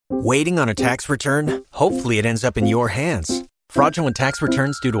Waiting on a tax return? Hopefully it ends up in your hands. Fraudulent tax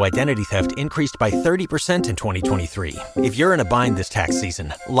returns due to identity theft increased by 30% in 2023. If you're in a bind this tax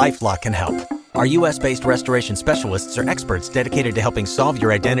season, LifeLock can help. Our U.S.-based restoration specialists are experts dedicated to helping solve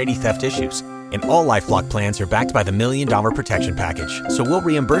your identity theft issues. And all LifeLock plans are backed by the $1 Million Protection Package. So we'll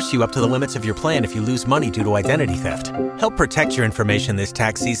reimburse you up to the limits of your plan if you lose money due to identity theft. Help protect your information this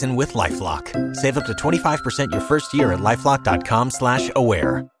tax season with LifeLock. Save up to 25% your first year at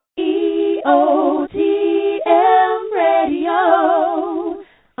LifeLock.com/aware. EOTM Radio.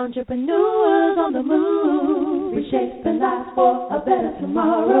 Entrepreneurs on the move. Reshaping lives for a better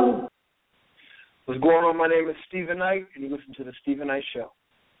tomorrow. What's going on? My name is Stephen Knight, and you listen to The Stephen Knight Show.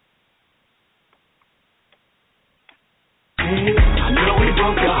 I know we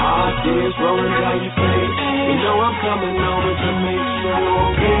broke your heart, tears rolling down your face. You know I'm coming over to make sure you're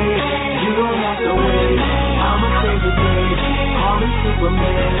okay. You don't have to wait, I'm a crazy day. Call me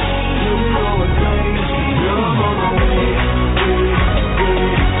Superman, you know it's late. Girl, I'm on my way, girl, I'm on my way, you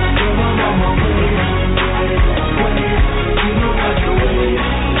don't have to wait.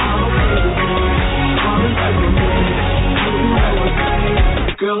 I'm a crazy day, call me Superman, you know it's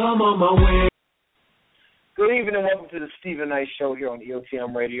late. Girl, I'm on my way. Good evening and welcome to the Stephen Knight Show here on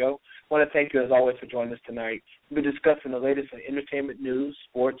EOTM Radio. I want to thank you, as always, for joining us tonight. We'll be discussing the latest in entertainment news,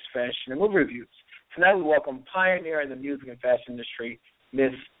 sports, fashion, and movie reviews. Tonight we welcome pioneer in the music and fashion industry,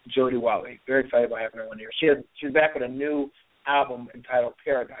 Miss Jody Watley. Very excited about having her on here. She's back with a new album entitled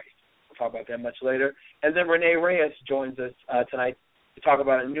Paradise. We'll talk about that much later. And then Renee Reyes joins us tonight to talk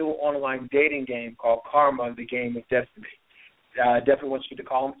about a new online dating game called Karma, the Game of Destiny. Definitely want you to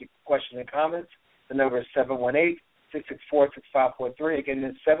call them with questions and comments. The number is 718-664-6543. Again,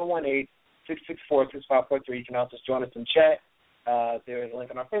 it's 718-664-6543. You can also join us in chat. There is a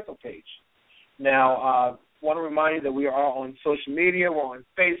link on our Facebook page. Now, I want to remind you that we are on social media. We're on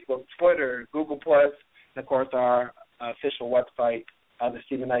Facebook, Twitter, Google+, and, of course, our official website,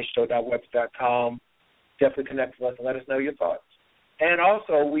 thestephenknightshow.webs.com. Definitely connect with us and let us know your thoughts. And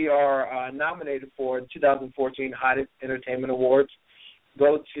also, we are nominated for the 2014 Hottest Entertainment Awards.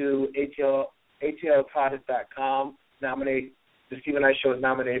 Go to ATLHottest.com, nominate. The Stephen Knight Show is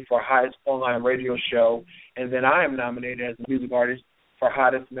nominated for Hottest Online Radio Show, and then I am nominated as a music artist for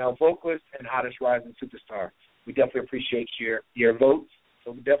Hottest Male Vocalist and Hottest Rising Superstar. We definitely appreciate your votes,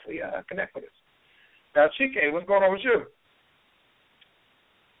 so definitely connect with us. Now, Chike, what's going on with you?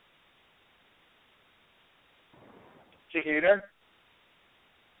 Chike, you there?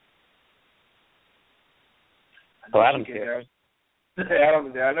 Oh, Adam's here.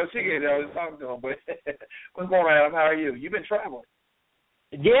 Adam's there. I know Chike there. I was talking to him, but what's going on, Adam? How are you? You've been traveling.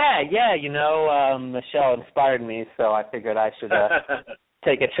 Yeah. You know, Michelle inspired me, so I figured I should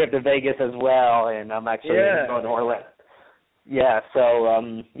take a trip to Vegas as well, and I'm actually going to Orlando. Yeah, so,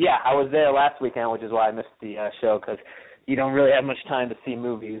 I was there last weekend, which is why I missed the show, because you don't really have much time to see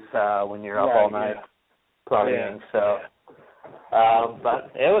movies when you're up all night partying.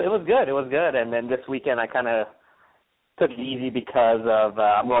 But it was good. It was good, and then this weekend I kind of took it easy because of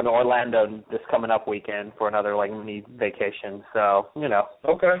I'm going to Orlando this coming up weekend for another mini vacation. So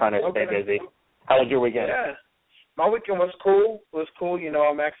trying to stay busy. How was your weekend? Yeah, my weekend was cool. It was cool. You know,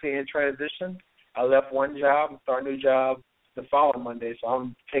 I'm actually in transition. I left one job and started a new job the following Monday, so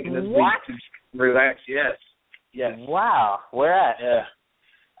I'm taking this week to relax. Yes. Wow. Where at? Yeah.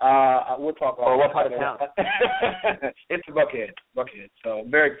 We'll talk about what part of town? It's Buckhead. So I'm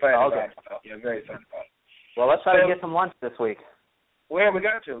very excited about it. Yeah, very excited about it. Well, let's try to get some lunch this week. Well, we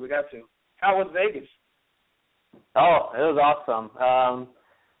got to. How was Vegas? Oh, it was awesome.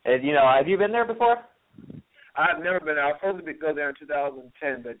 Have you been there before? I've never been there. I was supposed to go there in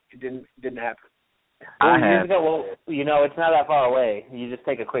 2010, but it didn't happen. Well, it's not that far away. You just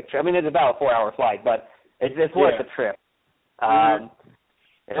take a quick trip. I mean, it's about a 4-hour flight, but it's worth the trip.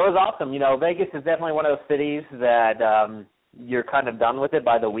 It was awesome. You know, Vegas is definitely one of those cities that you're kind of done with it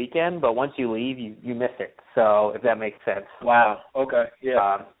by the weekend, but once you leave, you miss it. So if that makes sense. Wow. Okay.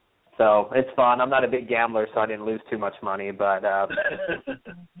 Yeah. So it's fun. I'm not a big gambler, so I didn't lose too much money, but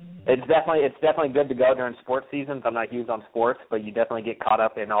it's definitely good to go during sports seasons. I'm not huge on sports, but you definitely get caught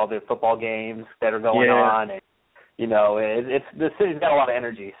up in all the football games that are going on. And, it's the city's got a lot of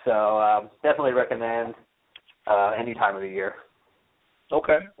energy, so definitely recommend any time of the year.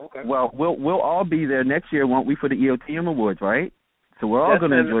 Okay. Well, we'll all be there next year, won't we, for the EOTM Awards, right? So we're all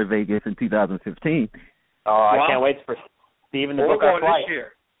going to enjoy Vegas in 2015. Oh, I can't wait for Steven to book our flight.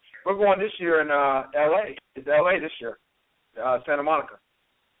 We're going this year in L.A. It's L.A. this year, Santa Monica.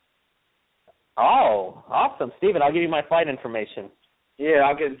 Oh, awesome. Steven, I'll give you my flight information. Yeah,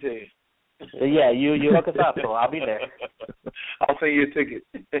 I'll get it to you. Yeah, you hook us up, so I'll be there. I'll send you a ticket.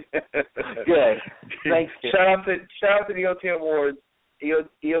 Good. Thanks. Shout out to the EOTM Awards,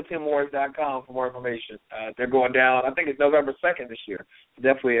 EOTMAwards.com for more information. They're going down, I think it's November 2nd this year.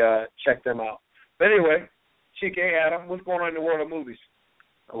 Definitely check them out. But anyway, Chike, Adam, what's going on in the world of movies?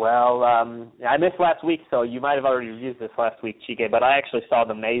 Well, I missed last week, so you might have already reviewed this last week, Chike, but I actually saw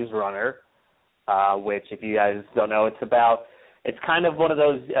The Maze Runner, which, if you guys don't know, it's kind of one of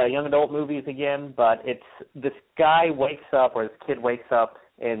those young adult movies again, but it's this guy wakes up, or this kid wakes up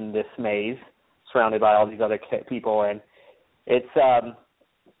in this maze surrounded by all these other people, and it's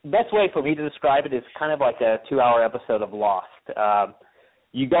best way for me to describe it is kind of like a 2-hour episode of Lost.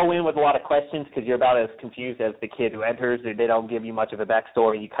 You go in with a lot of questions because you're about as confused as the kid who enters. They don't give you much of a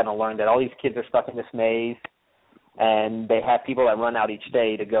backstory. You kind of learn that all these kids are stuck in this maze, and they have people that run out each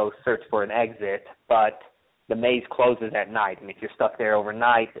day to go search for an exit, but the maze closes at night, and if you're stuck there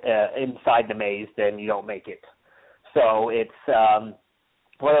overnight inside the maze, then you don't make it. So it's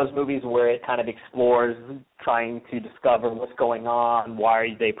one of those movies where it kind of explores trying to discover what's going on, why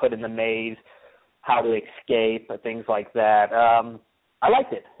are they put in the maze, how to escape, things like that. I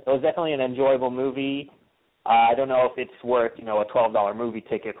liked it. It was definitely an enjoyable movie. I don't know if it's worth, a $12 movie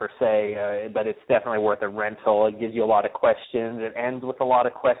ticket per se, but it's definitely worth a rental. It gives you a lot of questions. It ends with a lot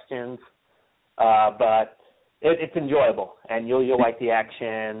of questions, but it's enjoyable, and you'll like the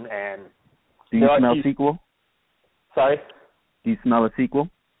action. And do you smell a sequel? Sorry? Do you smell a sequel?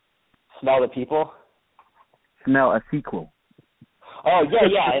 Smell the people? Smell a sequel. Oh,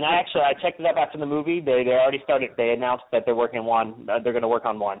 yeah, and I checked it up after the movie. They already started. They announced that they're working on one. They're going to work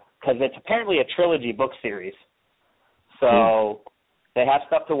on one because it's apparently a trilogy book series. So they have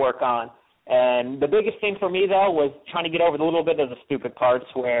stuff to work on. And the biggest thing for me, though, was trying to get over the little bit of the stupid parts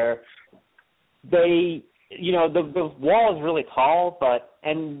where they, the wall is really tall,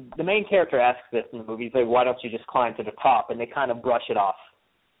 and the main character asks this in the movie, he's like, why don't you just climb to the top? And they kind of brush it off.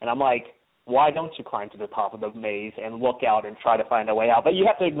 And I'm like, why don't you climb to the top of the maze and look out and try to find a way out? But you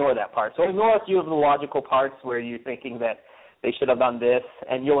have to ignore that part. So ignore a few of the logical parts where you're thinking that they should have done this,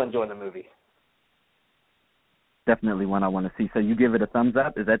 and you'll enjoy the movie. Definitely one I want to see. So you give it a thumbs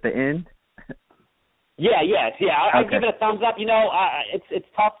up? Is that the end? Yeah. I Okay. give it a thumbs up. It's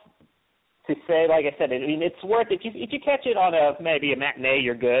tough to say. Like I said, it's worth it. If you catch it on maybe a matinee,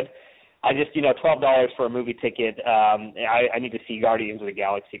 you're good. I just, $12 for a movie ticket. I need to see Guardians of the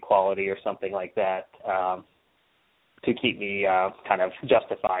Galaxy quality or something like that to keep me kind of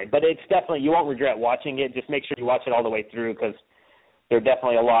justified. But it's definitely, you won't regret watching it. Just make sure you watch it all the way through because there are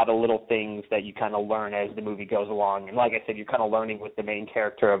definitely a lot of little things that you kind of learn as the movie goes along. And like I said, you're kind of learning with the main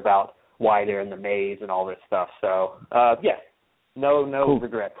character about why they're in the maze and all this stuff. So, no cool.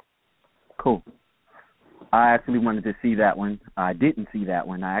 regret. Cool. I actually wanted to see that one. I didn't see that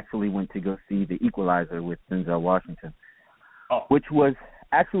one. I actually went to go see The Equalizer with Denzel Washington, which was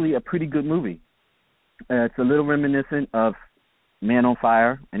actually a pretty good movie. It's a little reminiscent of Man on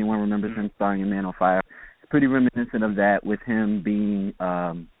Fire. Anyone remembers him starring in Man on Fire? It's pretty reminiscent of that with him being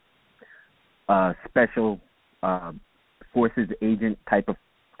a special forces agent type of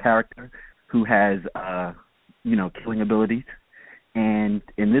character who has, killing abilities. And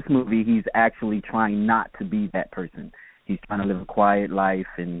in this movie, he's actually trying not to be that person. He's trying to live a quiet life,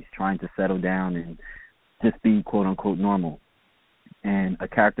 and he's trying to settle down and just be, quote-unquote, normal. And a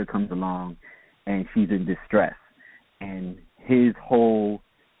character comes along, and she's in distress. And his whole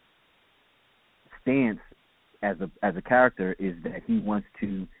stance as a character is that he wants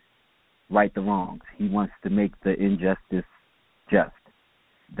to right the wrongs. He wants to make the injustice just.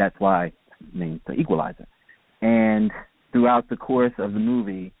 That's why it's named The Equalizer. And throughout the course of the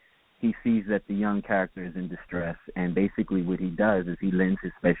movie, he sees that the young character is in distress, and basically what he does is he lends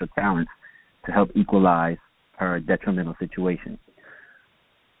his special talents to help equalize her detrimental situation.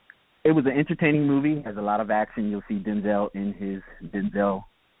 It was an entertaining movie, has a lot of action. You'll see Denzel in his Denzel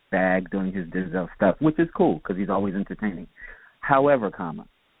bag doing his Denzel stuff, which is cool because he's always entertaining. However,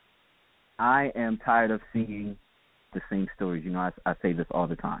 I am tired of seeing the same stories. I say this all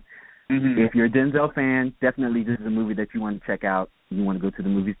the time. Mm-hmm. If you're a Denzel fan, definitely this is a movie that you want to check out. You want to go to the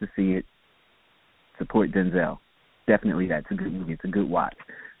movies to see it. Support Denzel. Definitely that. It's a good movie. It's a good watch.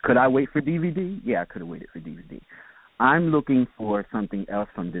 Could I wait for DVD? Yeah, I could have waited for DVD. I'm looking for something else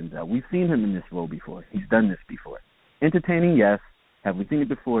from Denzel. We've seen him in this role before. He's done this before. Entertaining, yes. Have we seen it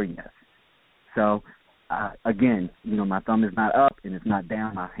before? Yes. So, again, my thumb is not up and it's not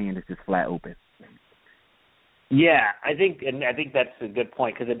down. My hand is just flat open. Yeah, I think that's a good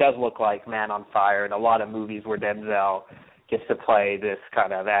point because it does look like Man on Fire and a lot of movies where Denzel gets to play this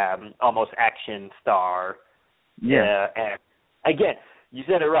kind of almost action star. Yeah. And again, You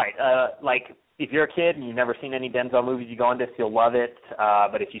said it right. Like, if you're a kid and you've never seen any Denzel movies, you go into this, you'll love it.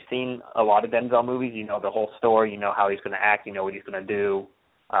 But if you've seen a lot of Denzel movies, you know the whole story, you know how he's going to act, you know what he's going to do.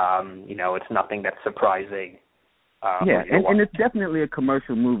 You know, it's nothing that's surprising. Yeah, and it's definitely a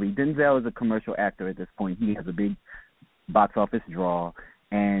commercial movie. Denzel is a commercial actor at this point. He has a big box office draw.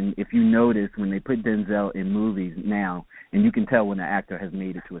 And if you notice, when they put Denzel in movies now, and you can tell when an actor has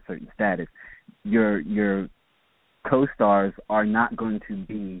made it to a certain status, your co-stars are not going to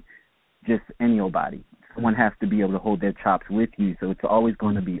be just any old body. Someone has to be able to hold their chops with you, so it's always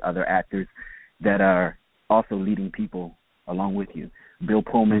going to be other actors that are also leading people along with you. Bill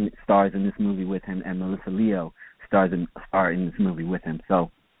Pullman stars in this movie with him, and Melissa Leo star in this movie with him. So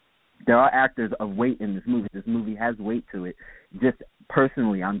there are actors of weight in this movie. This movie has weight to it. Just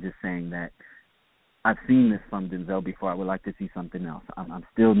personally, I'm just saying that I've seen this from Denzel before. I would like to see something else. I'm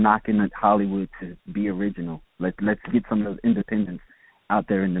still knocking at Hollywood to be original. Let's get some of those independents out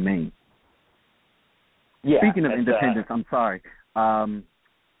there in the main. Yeah, speaking of independence, I'm sorry.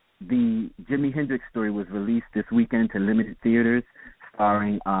 The Jimi Hendrix story was released this weekend to limited theaters,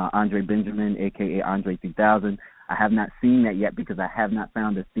 starring Andre Benjamin, a.k.a. Andre 3000. I have not seen that yet because I have not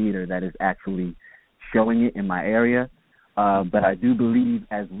found a theater that is actually showing it in my area. But I do believe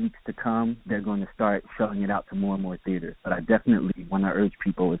as weeks to come, they're going to start showing it out to more and more theaters. But I definitely want to urge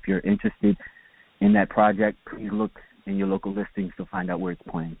people, if you're interested in that project, please look in your local listings to find out where it's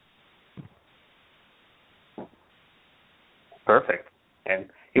playing. Perfect. And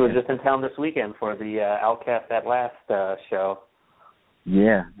he was just in town this weekend for the Outcast At Last show.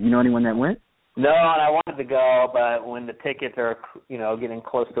 Yeah. You know anyone that went? No, and I wanted to go, but when the tickets are, you know, getting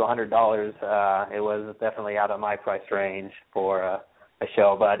close to $100, it was definitely out of my price range for a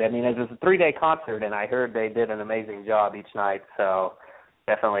show. But, I mean, it was a 3-day concert, and I heard they did an amazing job each night, so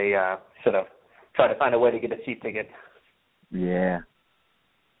definitely should have tried to find a way to get a cheap ticket. Yeah.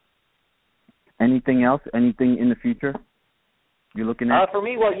 Anything else? Anything in the future you're looking at? For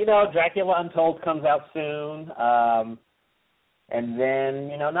me, well, you know, Dracula Untold comes out soon. And then,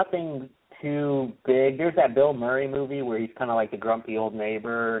 you know, nothing too big. There's that Bill Murray movie where he's kind of like the grumpy old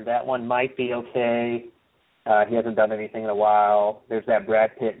neighbor. That one might be okay. He hasn't done anything in a while. There's that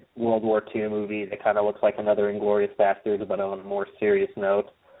Brad Pitt World War II movie that kind of looks like another Inglourious Basterds, but on a more serious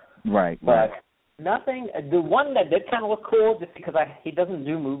note. Right. But nothing. The one that did kind of look cool, just because he doesn't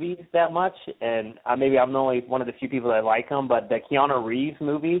do movies that much, and maybe I'm only one of the few people that like him, but the Keanu Reeves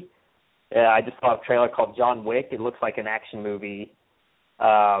movie, I just saw a trailer called John Wick. It looks like an action movie.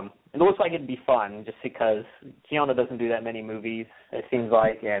 It looks like it'd be fun just because Keanu doesn't do that many movies, it seems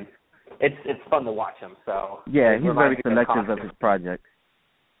like, and it's fun to watch him. So yeah, he's very selective of his projects.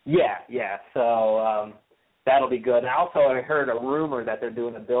 Yeah. So that'll be good. And also, I heard a rumor that they're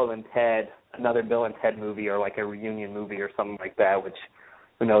doing another Bill and Ted movie, or like a reunion movie or something like that, which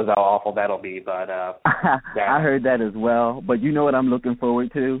who knows how awful that'll be. But I heard that as well. But you know what I'm looking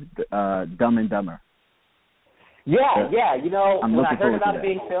forward to? Dumb and Dumber. Yeah. You know, when I heard about it that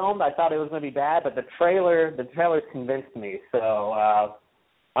being filmed, I thought it was going to be bad, but the trailers convinced me. So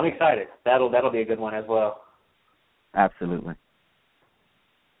I'm excited. That'll be a good one as well. Absolutely.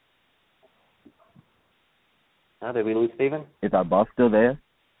 Did we lose Steven? Is our boss still there?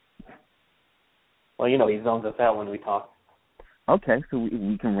 Well, you know, he zones us out when we talk. Okay, so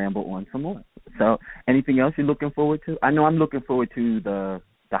we can ramble on some more. So anything else you're looking forward to? I know I'm looking forward to the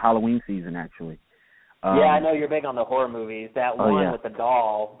Halloween season, actually. Yeah, I know you're big on the horror movies. That one with the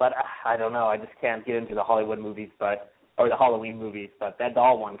doll, but I don't know. I just can't get into the Hollywood movies, or the Halloween movies. But that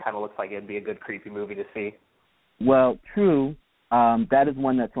doll one kind of looks like it'd be a good creepy movie to see. Well, true. That is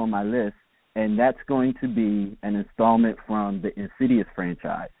one that's on my list, and that's going to be an installment from the Insidious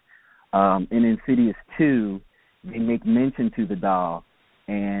franchise. In Insidious 2, they make mention to the doll,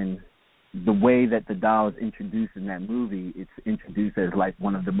 and the way that the doll is introduced in that movie, it's introduced as like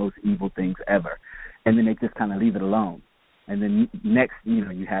one of the most evil things ever. And then they just kind of leave it alone. And then next, you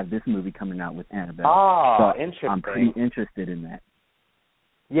know, you have this movie coming out with Annabelle. Oh, so interesting. I'm pretty interested in that.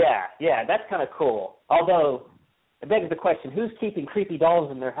 Yeah, that's kind of cool. Although, it begs the question, who's keeping creepy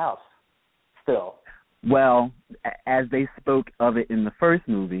dolls in their house still? Well, as they spoke of it in the first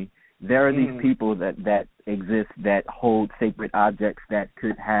movie, there are these people that exist that hold sacred objects that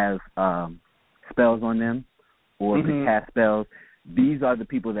could have spells on them or could cast spells. These are the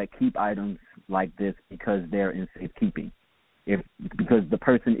people that keep items like this because they're in safekeeping. Because the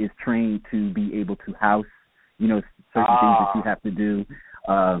person is trained to be able to house, you know, certain things that you have to do,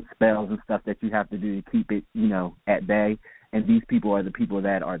 spells and stuff that you have to do to keep it, you know, at bay. And these people are the people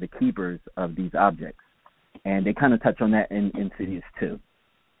that are the keepers of these objects. And they kind of touch on that in Insidious too.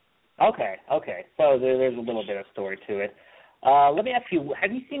 Okay. So there's a little bit of story to it. Let me ask you,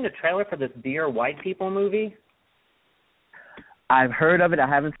 have you seen the trailer for this Dear White People movie? I've heard of it. I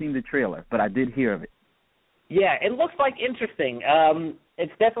haven't seen the trailer, but I did hear of it. Yeah, it looks like interesting.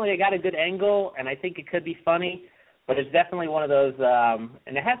 It's definitely got a good angle, and I think it could be funny, but it's definitely one of those,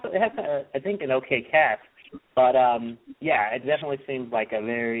 and it has I think, an okay cast. But, yeah, it definitely seems like a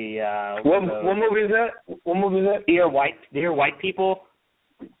very... What movie is that? What movie is that? Dear White People.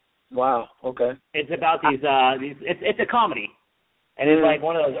 Wow, okay. It's about these it's a comedy, and it's like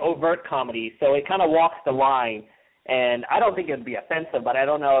one of those overt comedies, so it kind of walks the line, and I don't think it would be offensive, but I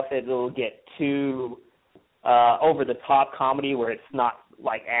don't know if it'll get too over-the-top comedy where it's not,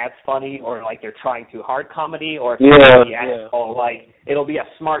 like, as funny, or, like, they're trying too hard comedy, or if like, it'll be a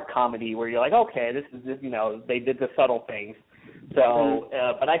smart comedy where you're like, okay, this is, they did the subtle things. So,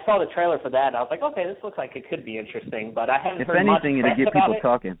 but I saw the trailer for that, and I was like, okay, this looks like it could be interesting, but I haven't heard much anything, it'll get people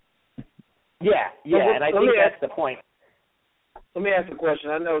talking. Yeah, and I think that's the point. Let me ask a question.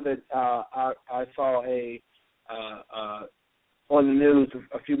 I know that I saw on the news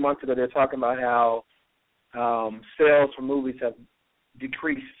a few months ago, they're talking about how sales for movies have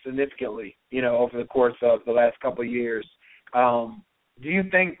decreased significantly, over the course of the last couple of years. Do you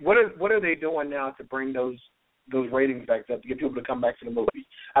think what are they doing now to bring those ratings back up, to get people to come back to the movie?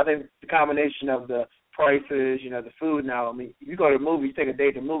 I think the combination of the prices, the food now. I mean, you go to the movie, you take a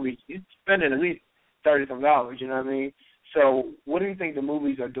date to the movie, you're spending at least $30-some. You know what I mean? So, what do you think the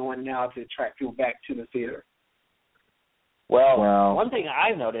movies are doing now to attract people back to the theater? Well, one thing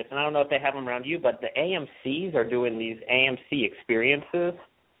I've noticed, and I don't know if they have them around you, but the AMCs are doing these AMC experiences,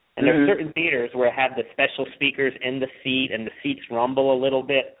 and there are certain theaters where it have the special speakers in the seat, and the seats rumble a little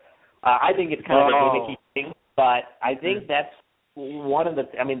bit. I think it's kind of a gimmicky thing, but I think that's one of the,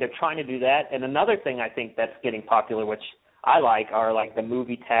 they're trying to do that. And another thing I think that's getting popular, which I like, are like the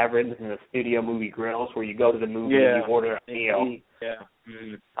movie taverns and the studio movie grills where you go to the movie and you order a meal. Yeah.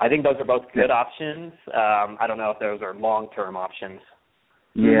 I think those are both good options. I don't know if those are long-term options.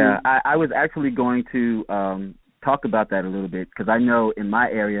 Yeah, I was actually going to talk about that a little bit, because I know in my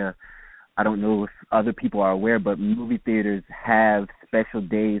area, I don't know if other people are aware, but movie theaters have special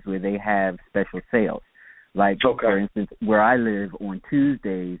days where they have special sales. Like, for instance, where I live, on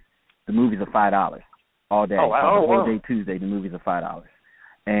Tuesdays, the movies are $5 all day. Oh, wow. The whole day Tuesday, the movies are $5.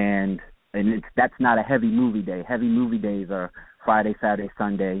 And that's not a heavy movie day. Heavy movie days are Friday, Saturday,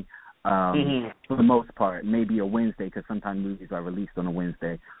 Sunday, for the most part. Maybe a Wednesday, because sometimes movies are released on a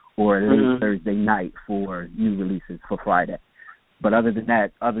Wednesday, or late Thursday night for new releases for Friday. But other than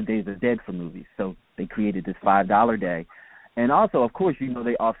that, other days are dead for movies. So they created this $5 day. And also, of course,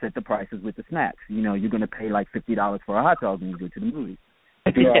 they offset the prices with the snacks. You're going to pay like $50 for a hot dog when you go to the movies.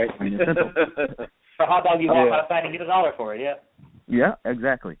 Right. For a hot dog, you walk outside and get $1 for it, Yeah,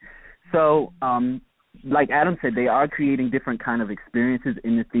 exactly. So, like Adam said, they are creating different kind of experiences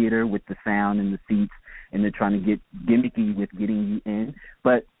in the theater with the sound and the seats, and they're trying to get gimmicky with getting you in.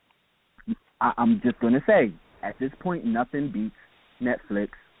 But I'm just going to say, at this point, nothing beats Netflix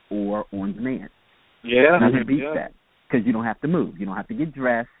or on demand. Yeah. Nothing beats that, because you don't have to move. You don't have to get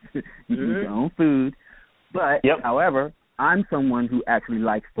dressed. You can eat your own food. But, however, I'm someone who actually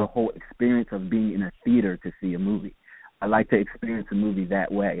likes the whole experience of being in a theater to see a movie. I like to experience a movie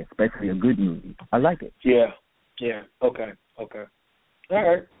that way, especially a good movie. I like it. Yeah. Okay. All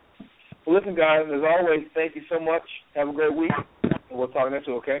right. Well, listen, guys, as always, thank you so much. Have a great week. And we'll talk next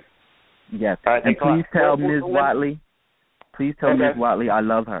week, okay? Yes. And please tell Ms. Watley, Ms. Watley I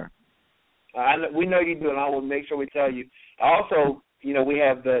love her. We know you do, and I will make sure we tell you. Also, we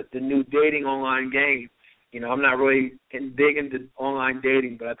have the new dating online game. I'm not really big into online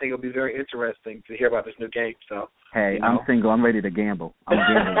dating, but I think it'll be very interesting to hear about this new game. So, hey, I'm single. I'm ready to gamble. I'm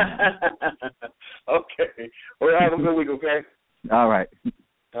gambling. Okay. Well, have a good week, okay? All right.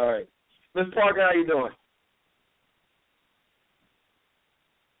 Ms. Parker, how you doing?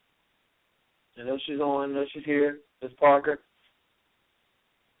 I know she's on. I know she's here. Ms. Parker?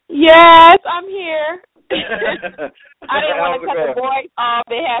 Yes, I'm here. I didn't want to cut the voice off.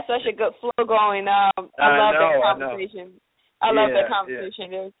 They had such a good flow going. I love that conversation. I love that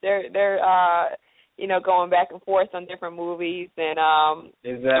conversation. They're going back and forth on different movies and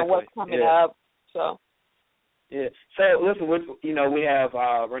and what's coming up. So. Yeah. So listen, we have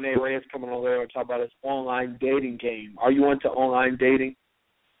Renee Reyes coming over there to talk about this online dating game. Are you into online dating?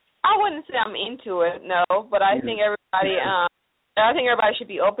 I wouldn't say I'm into it, no, but I think everybody. I think everybody should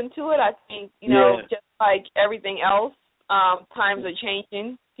be open to it. I think, just like everything else, times are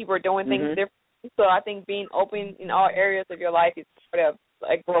changing. People are doing things differently. So I think being open in all areas of your life is sort of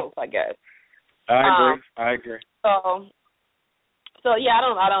like growth, I guess. I agree. So yeah,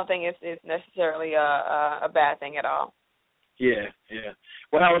 I don't think it's necessarily a bad thing at all. Yeah.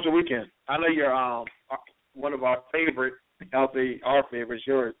 Well, how was your weekend? I know you're one of our favorite, our favorites,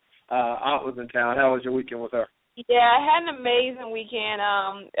 yours. Aunt was in town. How was your weekend with her? Yeah, I had an amazing weekend.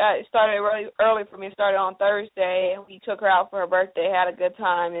 It started really early for me. It started on Thursday. We took her out for her birthday, had a good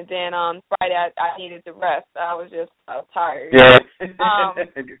time, and then on Friday I needed to rest. I was tired. Yeah.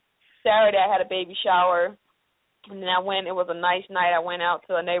 Saturday I had a baby shower, and then I went. It was a nice night. I went out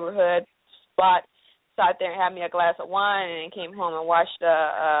to a neighborhood spot, sat there and had me a glass of wine, and then came home and watched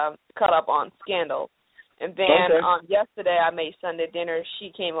Cut Up on Scandal. And then yesterday I made Sunday dinner.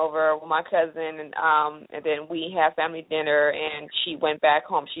 She came over with my cousin, and then we had family dinner, and she went back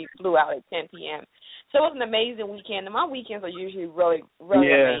home. She flew out at 10 p.m. So it was an amazing weekend. And my weekends are usually really amazing.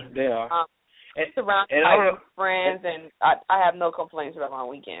 Yeah, they are. Surrounded by friends, and I have no complaints about my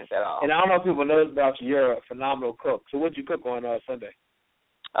weekends at all. And I don't know if people know about you. You're a phenomenal cook. So what did you cook on Sunday?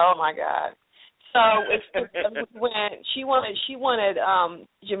 Oh, my God. So when she wanted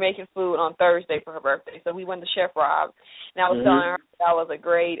Jamaican food on Thursday for her birthday, so we went to Chef Rob, and I was telling her that was a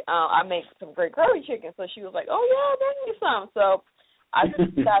great. I make some great curry chicken, so she was like, "Oh yeah, bring me some." So I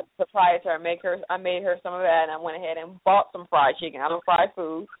just got to surprise her. I made her some of that, and I went ahead and bought some fried chicken. I don't fry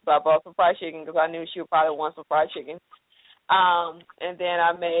food, so I bought some fried chicken because I knew she would probably want some fried chicken. And then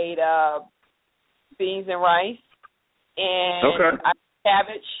I made beans and rice, and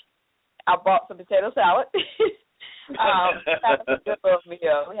cabbage. I bought some potato salad. Had us a good little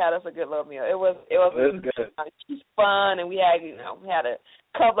meal. We had us a good little meal. It was good. Fun, and we had a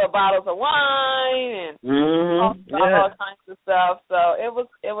couple of bottles of wine and all kinds of stuff. So it was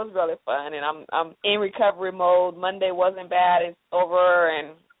really fun, and I'm in recovery mode. Monday wasn't bad. It's over,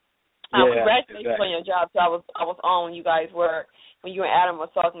 and congratulations on your job. So I was on when you guys were, when you and Adam was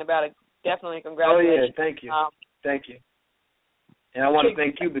talking about it. Definitely congratulations. Oh yeah, thank you. Thank you. And I want to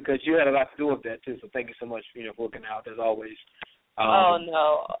thank you because you had a lot to do with that too. So thank you so much for working out as always. Oh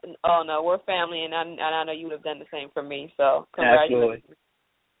no, we're family, and I know you would have done the same for me. So congratulations.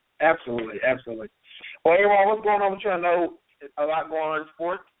 Absolutely. Well, everyone, what's going on with you? I know a lot going on in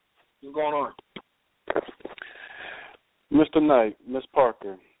sports. What's going on? Mr. Knight, Miss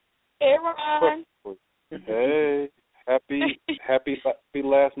Parker. Hey, Ron. Hey, happy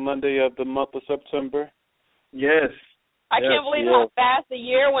last Monday of the month of September. Yes. I can't believe how fast the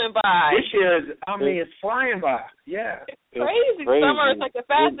year went by. This year, it's flying by. Yeah. It's crazy. Summer is like the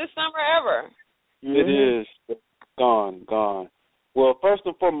fastest summer ever. It is. Gone. Well, first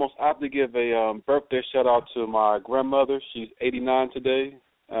and foremost, I have to give a birthday shout-out to my grandmother. She's 89 today.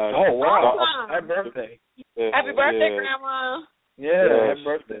 Oh, wow. Happy birthday. Happy birthday, Grandma. Yeah, happy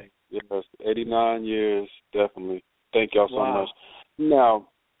birthday. Yes, 89 years, definitely. Thank y'all so much. Now,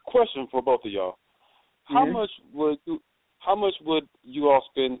 question for both of y'all. How much would you all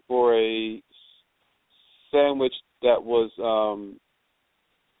spend for a sandwich that was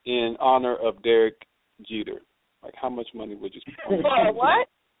in honor of Derek Jeter? Like, how much money would you spend? For what?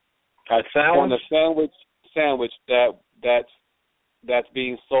 A sandwich? On a sandwich that's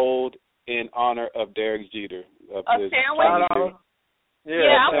being sold in honor of Derek Jeter. A sandwich?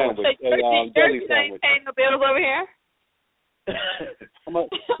 Yeah, I'm going to say Jersey ain't paying the bills over here. How much?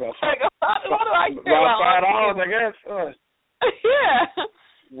 What do I say? About $5, I guess. Yeah.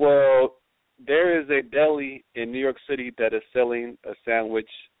 Well, there is a deli in New York City that is selling a sandwich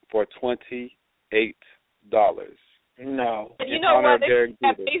for $28. No. You know what? They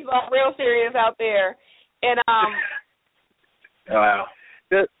have baseball real serious out there. And wow.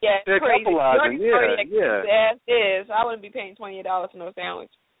 They're crazy. capitalizing. Yeah. As is. I wouldn't be paying $28 for no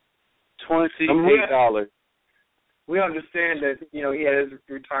sandwich. $28. We understand that, he had his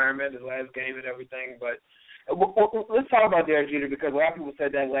retirement, his last game and everything, but let's talk about Derek Jeter because a lot of people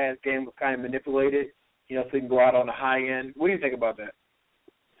said that last game was kind of manipulated, so he can go out on the high end. What do you think about that?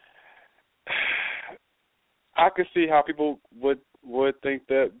 I could see how people would think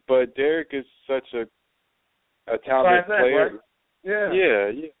that, but Derek is such a talented player. Right? Yeah.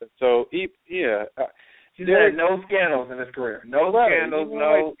 Yeah. So, he's had no scandals in his career. No scandals,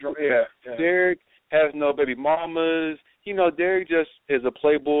 no. Yeah. Derek has no baby mamas. Derek just is a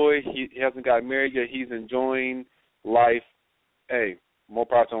playboy. He hasn't got married yet. He's enjoying life. Hey, more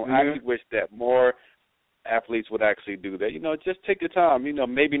power to him. I actually wish that more athletes would actually do that. Just take your time.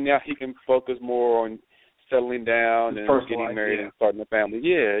 Maybe now he can focus more on settling down and getting married and starting a family.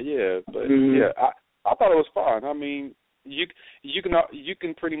 Yeah. But I thought it was fun. I mean, you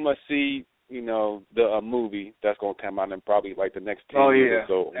can pretty much see the movie that's going to come out in probably like the next 10 years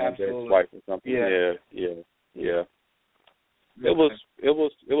or so on Derek's life or something. Yeah. It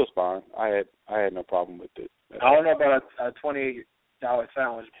was fine. I had no problem with it. I don't know about a $28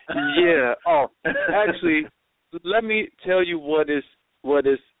 sandwich. Yeah. Oh, actually, let me tell you what is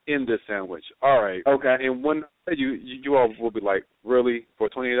in this sandwich. All right. Okay. And when you all will be like, really, for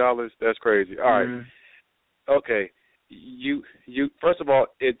 $28? That's crazy. All right. Okay. You first of all,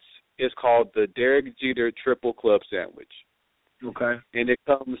 it's called the Derek Jeter Triple Club Sandwich. Okay. And it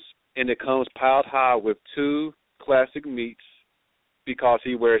comes piled high with 2 classic meats, because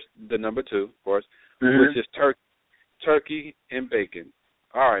he wears the number 2, of course, which is turkey and bacon.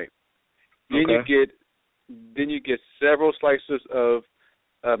 All right. Then you get several slices of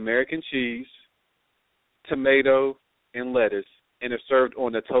American cheese, tomato, and lettuce, and it's served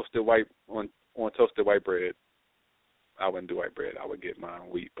on the toasted white bread. I wouldn't do white bread. I would get mine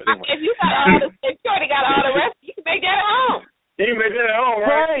wheat. But anyway. If you already got all the rest, you can make that at home. You can make that at home,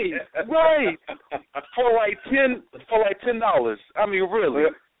 right? Right. For like $10. I mean, really.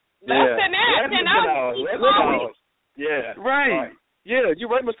 Less than that. $10. Yeah. Right. Yeah, you're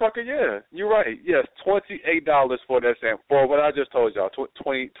right, Ms. Parker. Yeah, you're right. Yes, $28 for that sandwich. For what I just told y'all,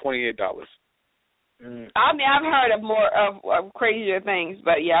 $28. I mean, I've heard of more of crazier things,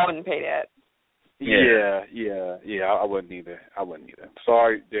 but yeah, I wouldn't pay that. Yeah. I wouldn't either.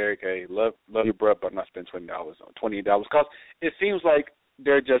 Sorry, Derek. Hey, love your bro, but I'm not spending $28 because it seems like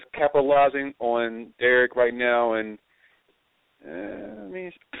they're just capitalizing on Derek right now, and I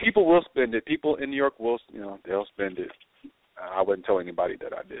mean, people will spend it. People in New York will, they'll spend it. I wouldn't tell anybody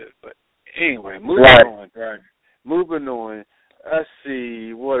that I did, but anyway, moving on. Right. Moving on. Let's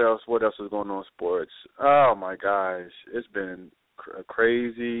see what else is going on in sports. Oh my gosh, it's been a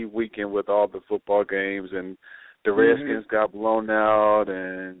crazy weekend with all the football games, and the Redskins got blown out,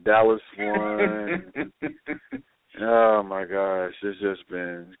 and Dallas won. Oh my gosh, it's just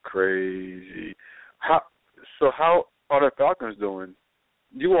been crazy. How are the Falcons doing?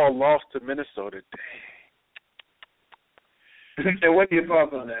 You all lost to Minnesota. Dang. And what are your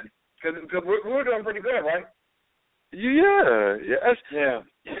thoughts on that? Because we're doing pretty good, right? Yeah.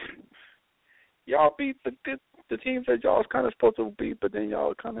 Y'all beat the teams that y'all was kind of supposed to beat, but then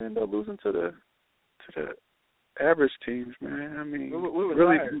y'all kind of end up losing to the average teams, man. I mean, we were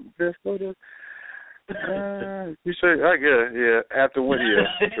really, Minnesota. You say, I guess, yeah. After winning,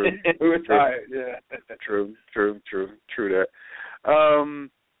 yeah, true. We were tired, yeah. True that.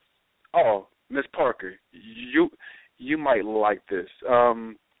 Miss Parker, you might like this.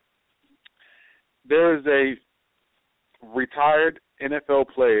 There is a retired NFL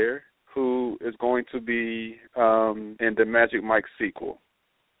player who is going to be in the Magic Mike sequel,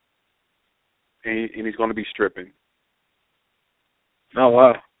 and he's going to be stripping. Oh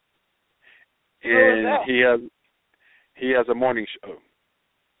wow! And he has a morning show.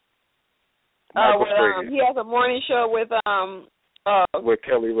 He has a morning show with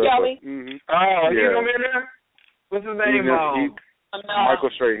Kelly Ripa. Kelly. Mm-hmm. Oh, he's gonna be in there. What's his name? Michael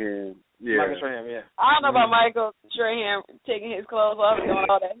Strahan. Yeah. Michael Strahan. Yeah. I don't know about Michael Strahan taking his clothes off and doing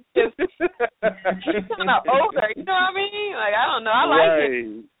all that. He's kind of older. You know what I mean? Like, I don't know. I like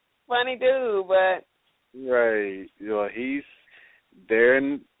him. Funny dude, but. Right. He's there,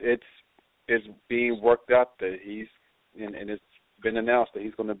 and it's being worked out that he's and it's been announced that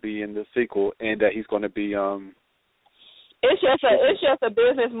he's going to be in the sequel, and that he's going to be It's just a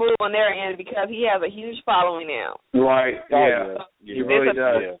business move on their end because he has a huge following now. Right. Yeah. He really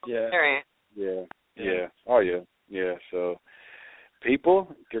does. Yeah. Oh yeah. Yeah. So, people,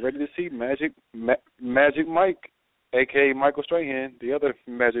 get ready to see Magic Mike, aka Michael Strahan, the other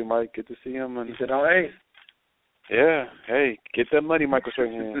Magic Mike. Get to see him. And he said, "Oh hey." Yeah. Hey, get that money, Michael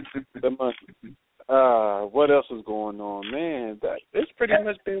Strahan. The money. What else is going on, man? It's pretty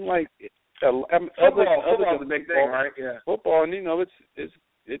much been like. Football is a big thing, right? Yeah. Football, and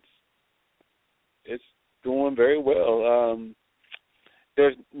it's doing very well.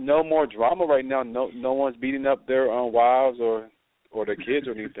 There's no more drama right now. No one's beating up their wives or their kids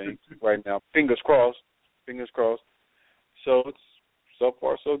or anything right now. Fingers crossed. So it's so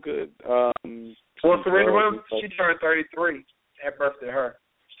far so good. Well, Serena Williams, she turned 33. Happy birthday to her.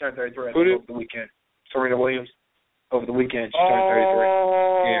 She turned 33 over the weekend. Serena Williams. Over the weekend, she turned 33.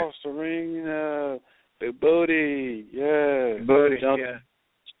 Oh, Serena, big booty, yeah. Booty, yeah.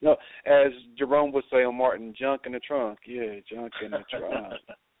 No, as Jerome would say on Martin, junk in the trunk. Yeah, junk in the trunk.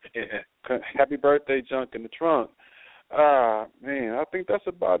 Yeah. Happy birthday, junk in the trunk. Man, I think that's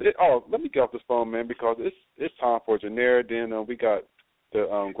about it. Oh, let me get off this phone, man, because it's time for Janera. Then we got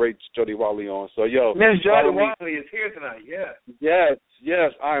the great Jody Watley on. So, Miss Jody Watley is here tonight, yeah.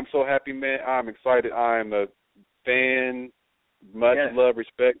 Yes, I am so happy, man. I'm excited. I am a fan, much love,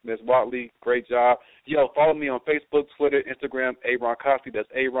 respect, Ms. Watley, great job. Follow me on Facebook, Twitter, Instagram, Aaron Cosby. That's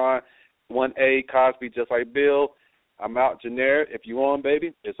Aaron, 1A Cosby, just like Bill. I'm out. Janair, if you on,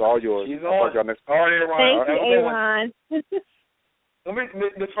 baby, it's all yours. She's I'll on. talk y'all next time. All right, Ron. Thank you, Aaron. Let me,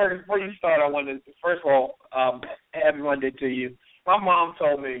 before you start, I wanted to, first of all, happy Monday to you. My mom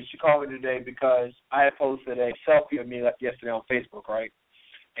told me, she called me today because I had posted a selfie of me yesterday on Facebook, right?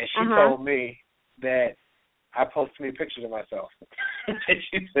 And she told me that I posted me pictures of myself. And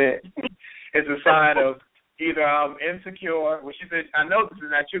she said, it's a sign of either I'm insecure, well, she said, I know this is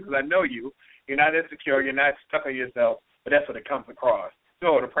not true because I know you. You're not insecure, you're not stuck on yourself, but that's what it comes across.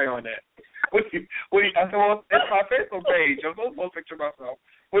 So to pray on that. I said, well, it's my Facebook page. I'm supposed to picture myself.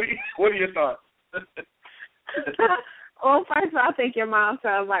 What are your thoughts? Well, first of all, I think your mom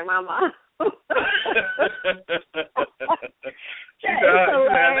sounds like my mom.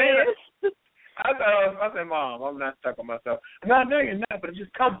 I said, Mom, I'm not stuck on myself. No, I know you're not, but it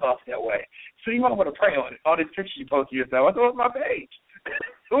just comes off that way. So you might want to pray on it. All these pictures you post of yourself. I thought it was my page.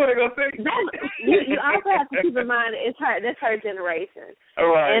 Who are they going to say? You also have to keep in mind that's her generation. All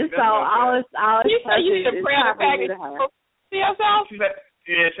right. And so all this you need to pray on the package to yourself? She said,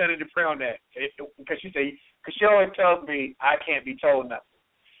 yeah, she needed to pray on that. Because she always tells me I can't be told nothing.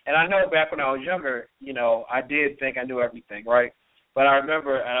 And I know back when I was younger, I did think I knew everything, right? But I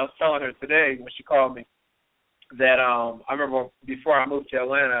remember, and I was telling her today when she called me, that I remember before I moved to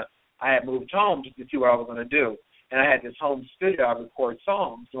Atlanta, I had moved home just to see what I was going to do. And I had this home studio I record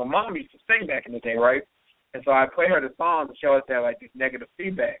songs. So my mom used to sing back in the day, right? And so I play her the songs and she always had like this negative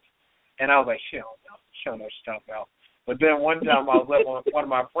feedback. And I was like, she don't know what she's talking about. But then one time I was letting one of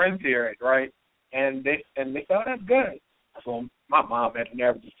my friends hear it, right? And they said, oh, that's good. So my mom had the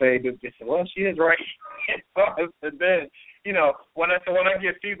nerve to say this. They said, well, she is right. And then, when I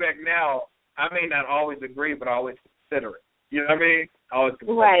get feedback now, I may not always agree, but I always consider it. You know what I mean? I always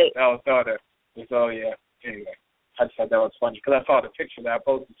consider it. I always thought that. So, yeah. Anyway, I just thought that was funny because I saw the picture that I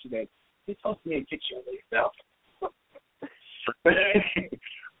posted today. He posted me a picture of yourself.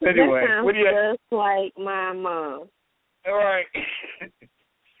 Anyway, that what do you have? Just like my mom. All right.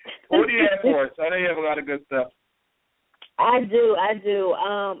 What do you have for us? I know you have a lot of good stuff. I do. I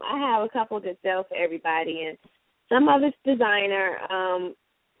have a couple of good sales for everybody, and some of it's designer.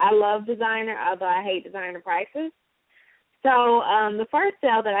 I love designer, although I hate designer prices. So the first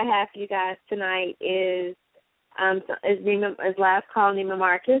sale that I have for you guys tonight is Last Call Neiman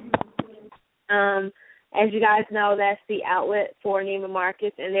Marcus. As you guys know, that's the outlet for Neiman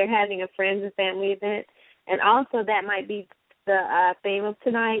Marcus, and they're having a friends and family event. And also that might be the theme of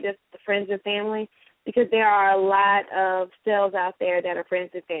tonight, the friends and family, because there are a lot of sales out there that are friends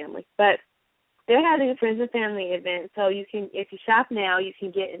and family. But they're having a friends and family event, so you can, if you shop now, you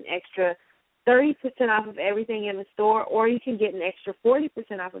can get an extra 30% off of everything in the store, or you can get an extra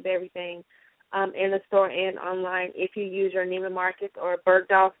 40% off of everything in the store and online if you use your Neiman Marcus or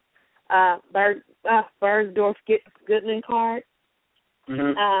Bergdorf Goodman card.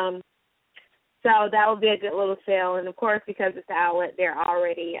 Mm-hmm. So that would be a good little sale, and of course, because it's the outlet, they're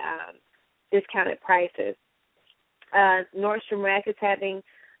already discounted prices. Nordstrom Rack is having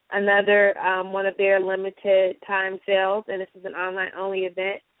another one of their limited time sales, and this is an online only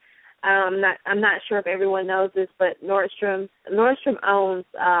event. I'm not sure if everyone knows this, but Nordstrom owns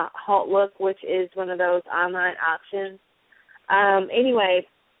Halt Look, which is one of those online auctions. Anyway,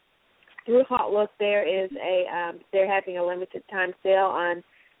 through Halt Look, they're having a limited time sale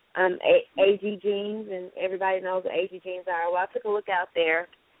on AG jeans, and everybody knows what AG jeans are. Well, I took a look out there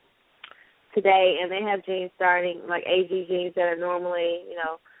today, and they have jeans starting, like AG jeans that are normally,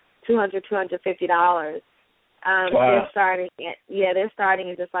 $200, $250. Wow. They're starting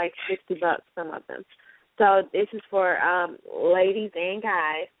at just like $60, some of them. So this is for ladies and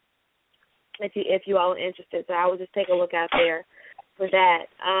guys, if you all are interested. So I will just take a look out there for that.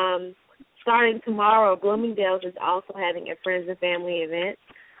 Starting tomorrow, Bloomingdale's is also having a friends and family event.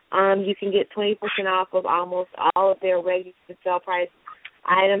 You can get 20% off of almost all of their regular sale price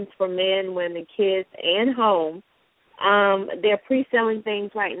items for men, women, kids, and home. They're pre-selling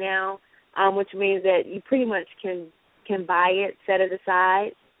things right now, which means that you pretty much can buy it, set it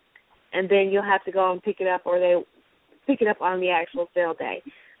aside, and then you'll have to go and pick it up, or they pick it up on the actual sale day.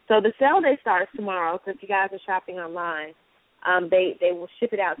 So the sale day starts tomorrow, so if you guys are shopping online, they will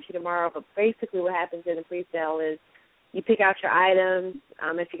ship it out to you tomorrow. But basically what happens in the pre-sale is you pick out your items.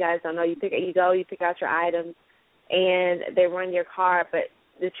 If you guys don't know, you pick out your items, and they run your card, but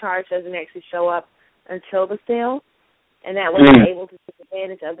the charge doesn't actually show up until the sale, and that way you're able to take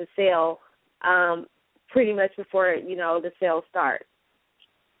advantage of the sale pretty much before, the sale starts.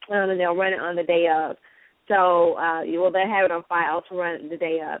 And they'll run it on the day of. So they have it on file to run the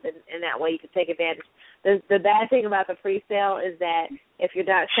day of, and that way you can take advantage. The bad thing about the pre-sale is that if you're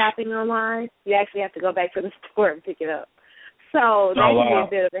not shopping online, you actually have to go back to the store and pick it up. So that can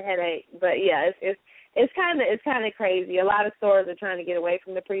be a bit of a headache. But yeah, it's kind of crazy. A lot of stores are trying to get away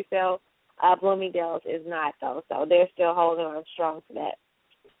from the pre-sale. Bloomingdale's is not though, so they're still holding on strong to that.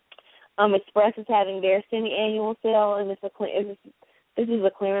 Express is having their semi-annual sale, and this is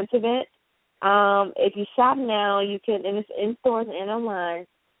a clearance event. If you shop now, you can, and it's in stores and online.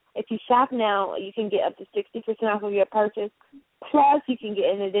 If you shop now, you can get up to 60% off of your purchase, plus you can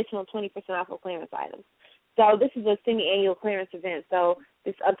get an additional 20% off of clearance items. So this is a semi-annual clearance event, so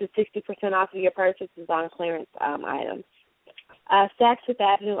it's up to 60% off of your purchases on clearance items. Saks Fifth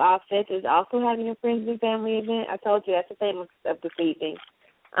Avenue off Fifth is also having a Friends and Family event. I told you that's the theme of the evening.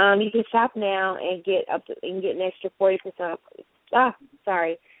 You can shop now and get an extra 40% off.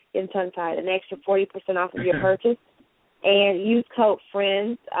 Getting tongue-tied. An extra 40% off of your purchase, and use code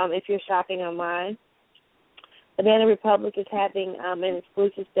FRIENDS if you're shopping online. Banana Republic is having an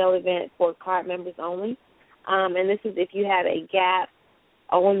exclusive sale event for card members only, and this is if you have a Gap,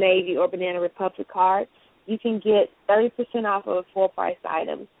 Old Navy, or Banana Republic card. You can get 30% off of full-price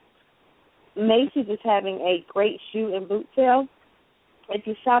items. Macy's is having a great shoe and boot sale. If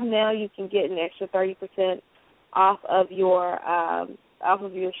you shop now, you can get an extra 30% off of your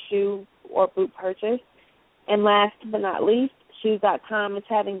shoe or boot purchase. And last but not least, Shoes.com is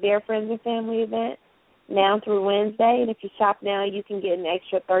having their Friends and Family event now through Wednesday. And if you shop now, you can get an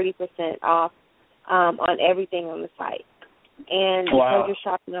extra 30% off on everything on the site. And because you're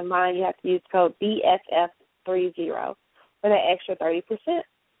shopping online, you have to use code BFF30 for that extra 30%.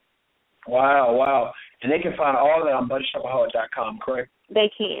 Wow. And they can find all that on BuddyShopaholic.com, correct? They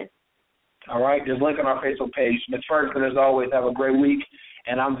can. All right. There's a link on our Facebook page. Ms. Ferguson, as always, have a great week.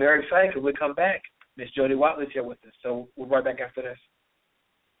 And I'm very excited because we come back. Miss Jody Watley's here with us. So we'll be right back after this.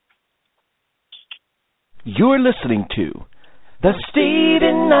 You're listening to the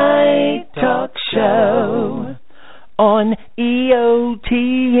Steven Knight Talk Show on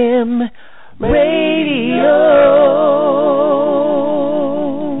EOTM Radio.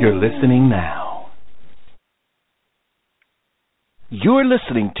 You're listening now. You're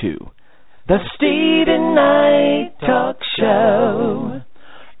listening to the Steven Knight Talk Show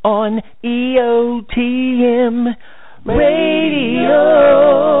on EOTM Radio.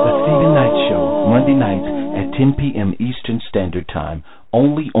 The Steven Knight Show, Monday nights at 10 p.m. Eastern Standard Time,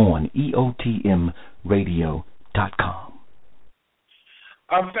 only on EOTMRadio.com.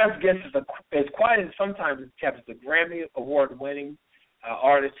 Our first guest is quite as sometimes it's a Grammy Award-winning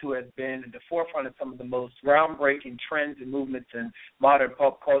artist who has been in the forefront of some of the most groundbreaking trends and movements in modern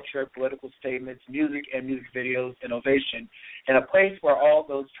pop culture, political statements, music and music videos, innovation, and a place where all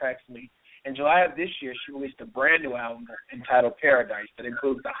those tracks meet. In July of this year, she released a brand new album entitled Paradise that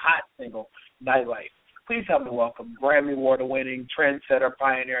includes the hot single, Nightlife. Please help me welcome Grammy Award-winning trendsetter,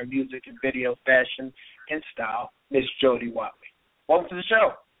 pioneer in music and video, fashion, and style, Miss Jody Watley. Welcome to the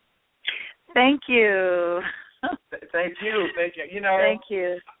show. Thank you. Thank you. Thank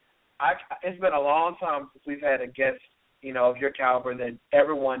you. It's been a long time since we've had a guest, of your caliber that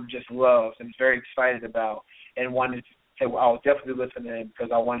everyone just loves and is very excited about, and wanted to say, well, I'll definitely listen to him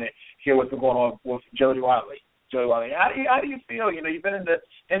because I want to hear what's been going on with Jody Watley. Jody Watley, how do you feel? You've been in the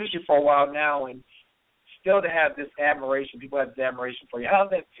industry for a while now, and still to have this admiration, people have this admiration for you. How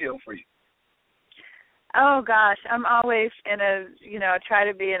does that feel for you? Oh, gosh, I'm always I try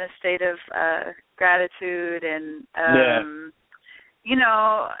to be in a state of gratitude and,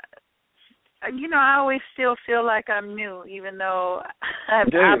 I always still feel like I'm new, even though I'm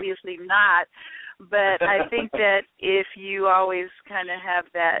obviously not. But I think that if you always kind of have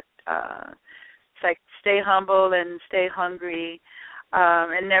that, it's like stay humble and stay hungry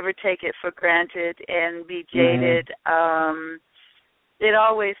and never take it for granted and be jaded, it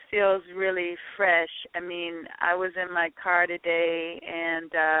always feels really fresh. I mean, I was in my car today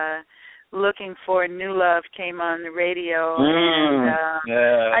and Looking for New Love came on the radio, and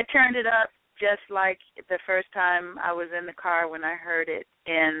I turned it up just like the first time I was in the car when I heard it,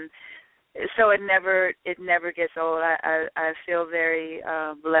 and so it never gets old. I feel very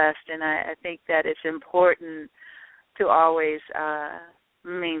blessed, and I think that it's important to always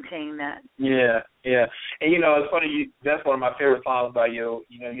maintain that. Yeah. And it's funny. That's one of my favorite songs by you.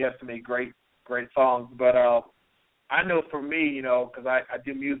 You have so many great songs, but I know for me, because I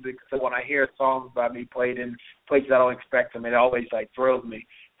do music, so when I hear songs by me played in places I don't expect them, it always thrills me.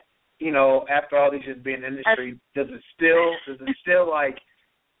 After all these years being in the industry, does it still like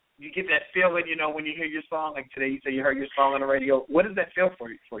you get that feeling, when you hear your song? Like today, you say you heard your song on the radio. What does that feel for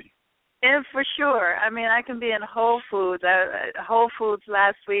you? And for sure. I mean, I can be in Whole Foods. Whole Foods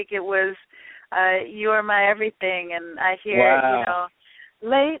last week, it was You Are My Everything, and I hear,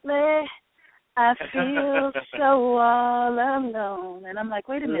 lately I feel so all alone. And I'm like,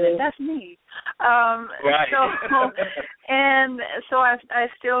 wait a minute, that's me. Right. So I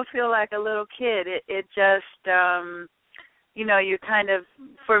still feel like a little kid. It just, you kind of,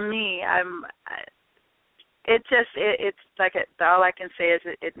 for me, it's like all I can say is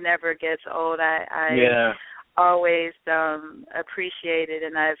it never gets old. I always appreciate it,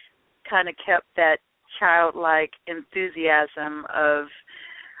 and I've kind of kept that childlike enthusiasm of,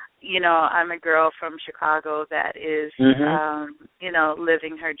 I'm a girl from Chicago that is,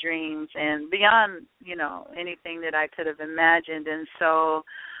 living her dreams and beyond, anything that I could have imagined. And so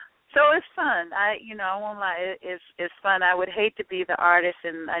it's fun. I won't lie, it's fun. I would hate to be the artist,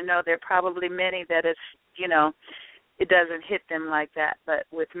 and I know there are probably many that it's, it doesn't hit them like that. But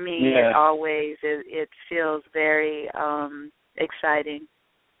with me, it always it feels very exciting.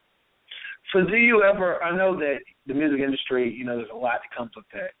 So do you ever, I know that the music industry, there's a lot that comes with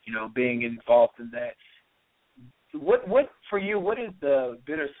that, being involved in that. What for you, what is the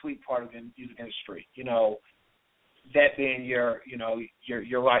bittersweet part of the music industry? That being your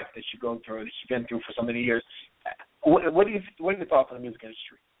life that you go through, that you've been through for so many years. What are your thoughts on the music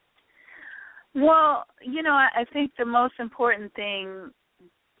industry? Well, I think the most important thing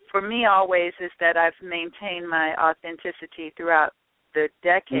for me always is that I've maintained my authenticity throughout the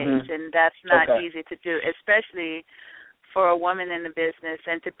decades, and that's not easy to do, especially for a woman in the business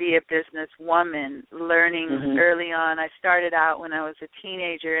and to be a businesswoman, learning early on. I started out when I was a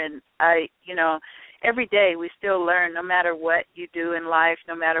teenager, and every day we still learn, no matter what you do in life,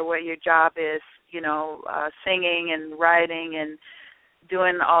 no matter what your job is, singing and writing and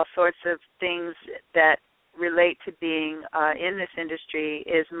doing all sorts of things that relate to being in this industry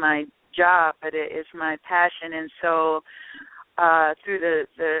is my job, but it is my passion. And so through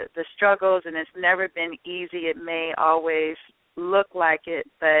the struggles, and it's never been easy, it may always look like it,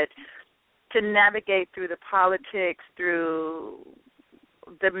 but to navigate through the politics, through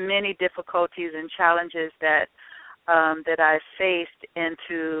the many difficulties and challenges that I faced, and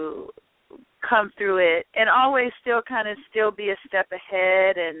to come through it and always still be a step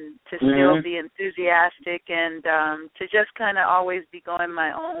ahead, and to still be enthusiastic, and to just kind of always be going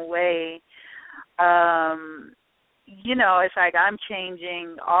my own way. It's like I'm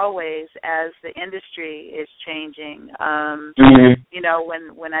changing always as the industry is changing.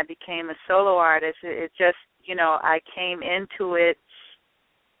 When I became a solo artist, it just, I came into it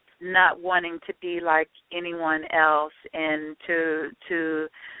not wanting to be like anyone else, and to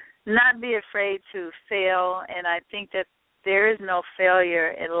not be afraid to fail. And I think that there is no failure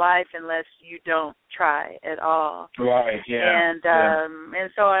in life unless you don't try at all. Right. Yeah.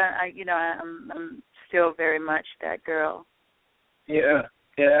 And so I'm still very much that girl. Yeah.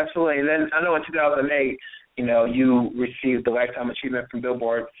 Yeah. Absolutely. And then I know in 2008, you received the Lifetime Achievement from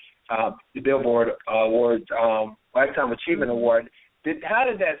Billboard, the Billboard Awards, Lifetime Achievement Award. How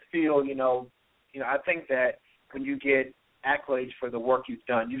did that feel? I think that when you get accolades for the work you've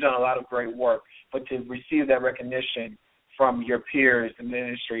done a lot of great work, but to receive that recognition from your peers in the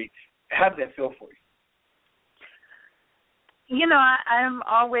industry, how did that feel for you? I'm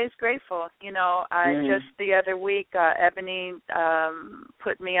always grateful. Just the other week, Ebony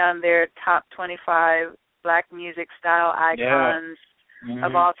put me on their top 25 Black music style icons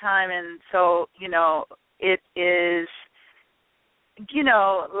of all time. And so, it is,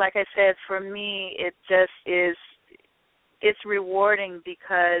 like I said, for me, it just is, it's rewarding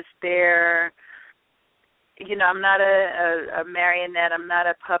because they're, I'm not a marionette. I'm not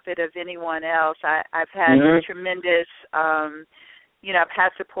a puppet of anyone else. I've had tremendous, I've had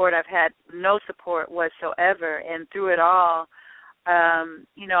support. I've had no support whatsoever. And through it all,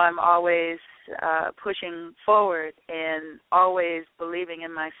 I'm always pushing forward and always believing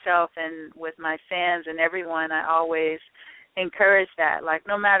in myself, and with my fans and everyone, I always encourage that. Like,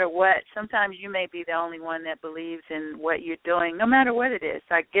 no matter what, sometimes you may be the only one that believes in what you're doing, no matter what it is,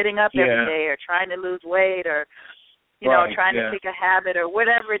 like getting up every day or trying to lose weight or, trying to pick a habit or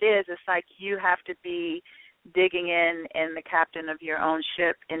whatever it is. It's like you have to be digging in and the captain of your own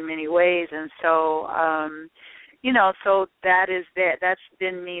ship in many ways. And so, so that is that. That's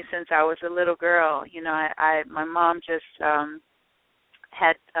been me since I was a little girl. My mom just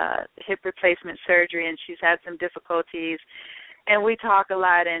had hip replacement surgery, and she's had some difficulties, and we talk a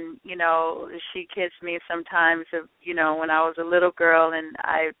lot, and she kids me sometimes of when I was a little girl, and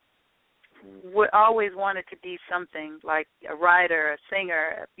I always wanted to be something, like a writer, a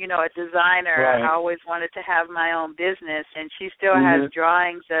singer, a designer. I always wanted to have my own business, and she still has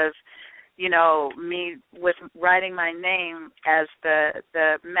drawings of me with writing my name as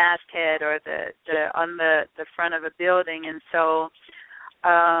the masthead or the on the front of a building. And so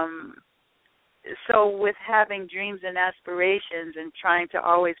with having dreams and aspirations and trying to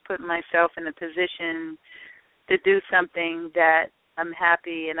always put myself in a position to do something that I'm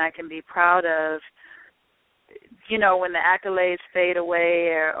happy and I can be proud of, when the accolades fade away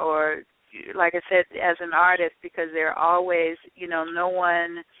or like I said, as an artist, because they're always, no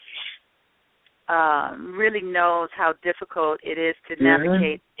one really knows how difficult it is to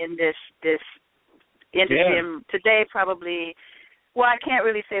navigate in this industry. And today probably, well, I can't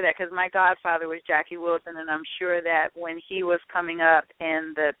really say that because my godfather was Jackie Wilson, and I'm sure that when he was coming up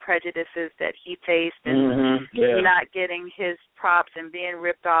and the prejudices that he faced and not getting his props and being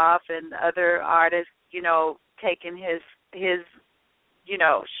ripped off and other artists, taking his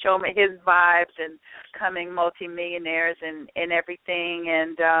showman his vibes and coming multimillionaires and everything.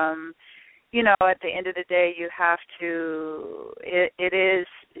 And, at the end of the day, you have to, it is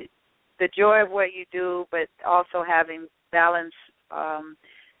the joy of what you do, but also having balance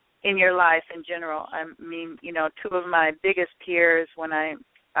in your life in general. I mean, two of my biggest peers when I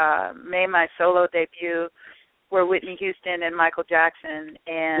made my solo debut were Whitney Houston and Michael Jackson.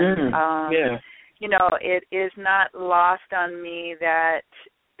 And, it is not lost on me that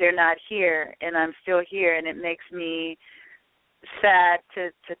they're not here, and I'm still here, and it makes me sad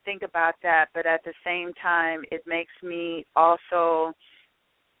to think about that. But at the same time, it makes me also,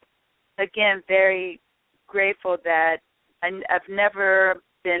 again, very grateful that I've never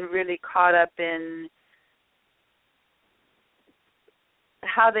been really caught up in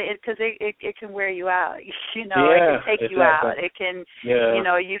how because it can wear you out, it can take you out. It can,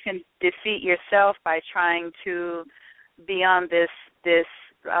 you can defeat yourself by trying to be on this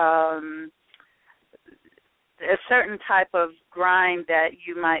a certain type of grind that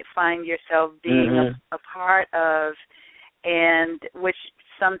you might find yourself being a part of, and which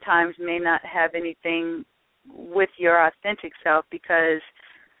sometimes may not have anything with your authentic self, because,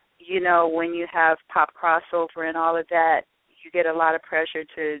 when you have pop crossover and all of that, you get a lot of pressure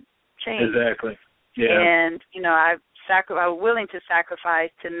to change. Exactly. Yeah. And, I was willing to sacrifice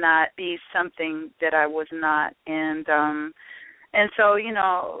to not be something that I was not. And so,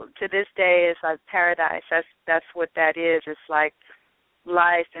 to this day, it's like paradise. That's what that is. It's like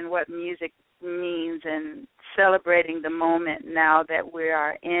life and what music means, and celebrating the moment now that we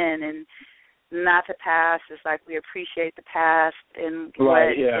are in, and not the past. It's like we appreciate the past and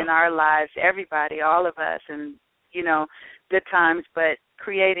in our lives, everybody, all of us, and, good times, but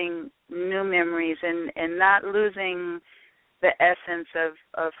creating new memories and not losing the essence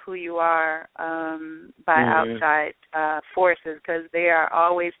of who you are by outside forces, because they are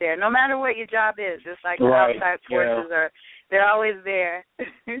always there. No matter what your job is, just like the outside forces they're always there.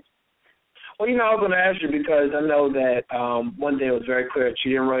 Well, I was going to ask you because I know that one day it was very clear that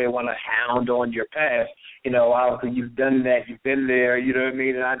you didn't really want to hound on your past. Obviously you've done that, you've been there, you know what I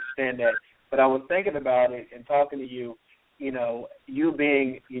mean, and I understand that. But I was thinking about it and talking to you, you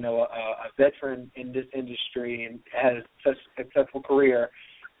being, a veteran in this industry and has such a successful career,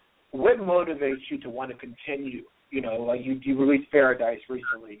 what motivates you to want to continue? Like you released Paradise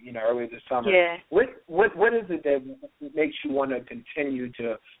recently, earlier this summer. Yeah. What is it that makes you want to continue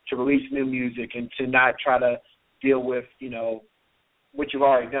to release new music and to not try to deal with, what you've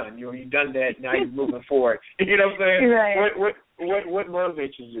already done? You've done that, now you're moving forward. You know what I'm saying? Right. What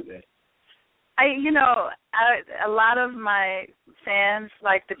motivates you to do that? A lot of my fans,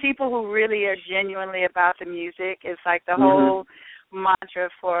 like the people who really are genuinely about the music, it's like the whole mantra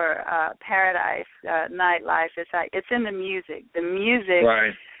for Paradise Nightlife. It's like it's in the music. The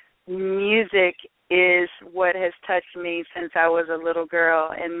music is what has touched me since I was a little girl,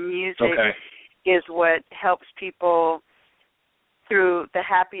 and music is what helps people through the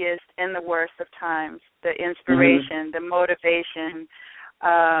happiest and the worst of times. The inspiration, the motivation.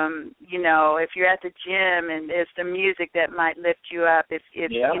 If you're at the gym and it's the music that might lift you up. If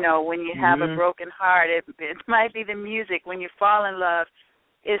when you have a broken heart, it might be the music. When you fall in love,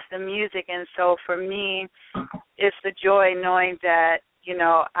 it's the music. And so for me, it's the joy knowing that,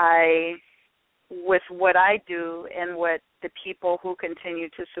 I, with what I do and what the people who continue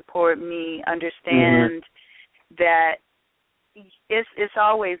to support me understand that it's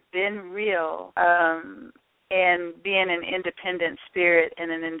always been real. And being an independent spirit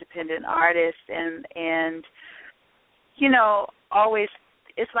and an independent artist and always,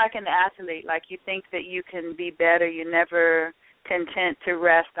 it's like an athlete. Like you think that you can be better. You're never content to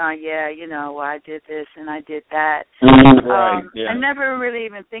rest on, I did this and I did that. I never really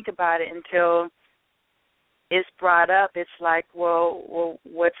even think about it until is brought up, it's like, well,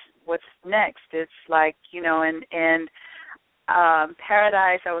 what's next? It's like, and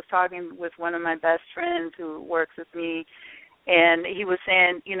Paradise, I was talking with one of my best friends who works with me, and he was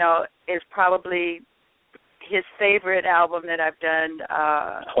saying, is probably his favorite album that I've done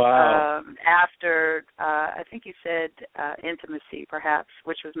after, I think he said Intimacy, perhaps,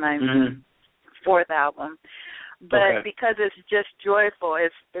 which was my fourth album. But because it's just joyful,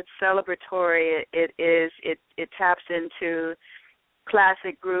 it's celebratory. It taps into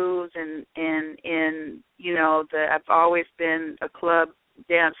classic grooves and I've always been a club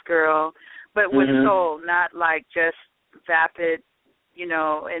dance girl, but with soul, not like just vapid.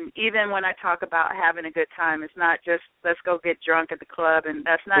 And even when I talk about having a good time, it's not just let's go get drunk at the club, and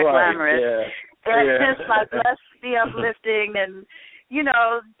that's not glamorous. It's just like let's be uplifting and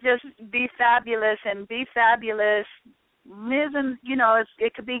just be fabulous, and be fabulous isn't,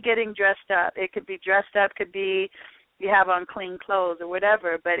 it could be getting dressed up. It could be dressed up, could be you have on clean clothes or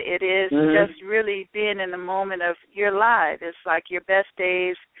whatever, but it is just really being in the moment of your life. It's like your best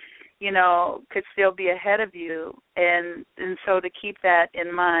days, could still be ahead of you. And so to keep that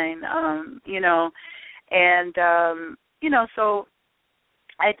in mind, so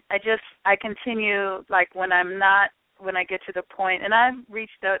I continue, like when I get to the point, and I've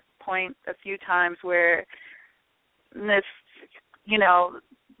reached that point a few times where it's,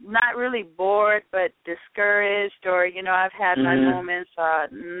 not really bored, but discouraged, or, I've had my moments,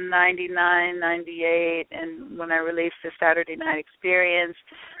 99, 98, and when I released the Saturday Night Experience,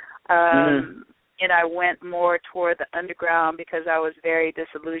 and I went more toward the underground because I was very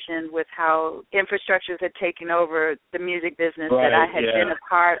disillusioned with how infrastructures had taken over the music business that I had been a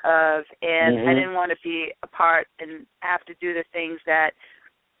part of, and I didn't want to be a part and have to do the things that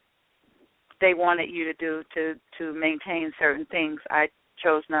they wanted you to do to maintain certain things. I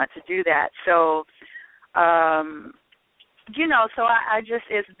chose not to do that. So, so I just,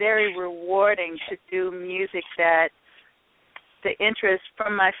 it's very rewarding to do music that the interest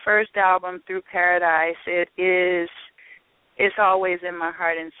from my first album through Paradise, it's always in my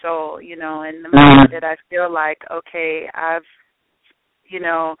heart and soul, and the moment that I feel like, okay, I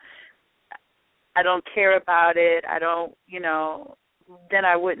don't care about it, I don't, then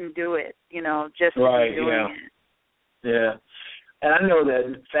I wouldn't do it, just to be doing it. Yeah. And I know that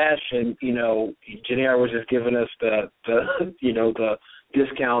in fashion, Janera was just giving us the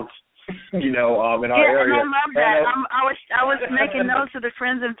discounts, in our area. Yeah, I love that. I was making notes of the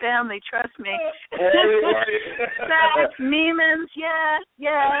friends and family. Trust me. Saks, Neiman's, yeah.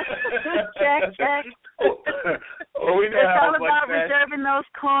 check. It's all about reserving those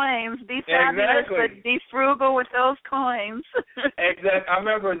coins. Be fabulous, but be frugal with those coins. Exactly. I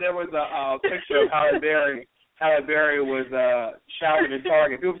remember there was a picture of Halle Berry. Halle Berry was shopping at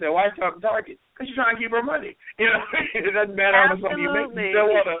Target. People say, why are you shopping at Target? Because she's trying to keep her money. It doesn't matter how much money you make. You still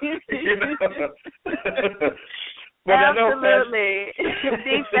want to, But absolutely.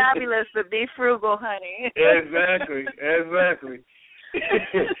 Be fabulous, but be frugal, honey. Exactly.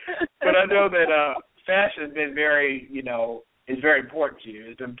 But I know that fashion has been very, is very important to you.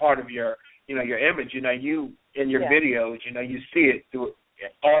 It's been part of your, your image. You in your videos, you see it through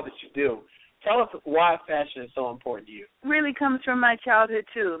all that you do. Tell us why fashion is so important to you. Really comes from my childhood,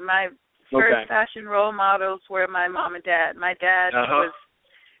 too. My first fashion role models were my mom and dad. My dad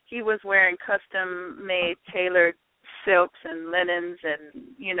he was wearing custom-made tailored silks and linens and,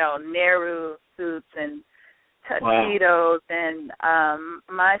 Nehru suits and tuxedos. And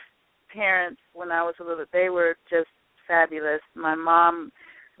my parents, when I was a little, they were just fabulous. My mom,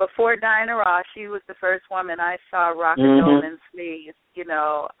 before Diana Ross, she was the first woman I saw rock a Dolan sleeves, and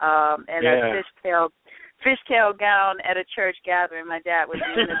a fishtail gown at a church gathering. My dad was a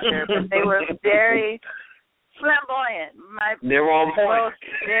minister, but they were very flamboyant. They were on point.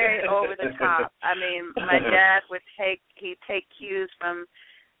 Very over the top. I mean, my dad he'd take cues from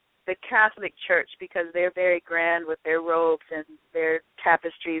the Catholic Church because they're very grand with their robes and their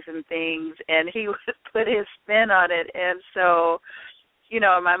tapestries and things, and he would put his spin on it. And so,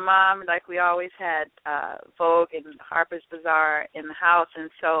 my mom, like, we always had Vogue and Harper's Bazaar in the house, and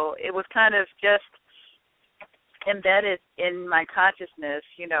so it was kind of just embedded in my consciousness,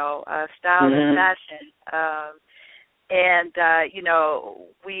 style and fashion.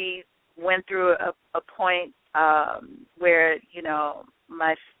 We went through a point where,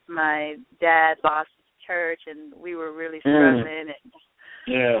 my dad lost his church, and we were really struggling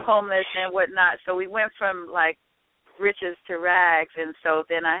and homeless and whatnot. So we went from, like, riches to rags, and so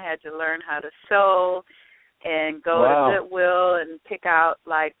then I had to learn how to sew and go to Goodwill and pick out,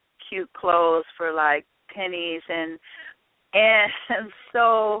 like, cute clothes for, like, pennies, and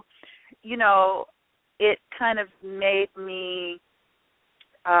so, it kind of made me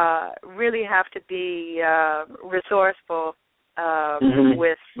really have to be resourceful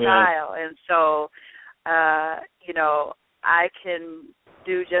with style. And so, you know, I can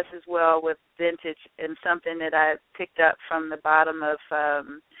do just as well with vintage and something that I picked up from the bottom of,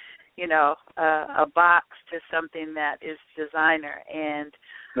 you know, a box to something that is designer. And,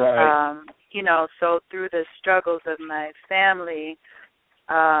 you know, so through the struggles of my family,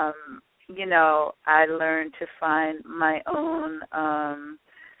 you know, I learned to find my own,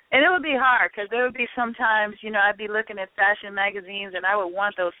 and it would be hard because there would be sometimes, you know, I'd be looking at fashion magazines and I would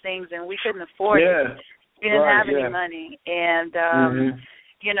want those things and we couldn't afford it. We didn't have any money. And,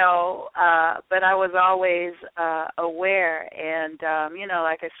 you know, but I was always aware. And, you know,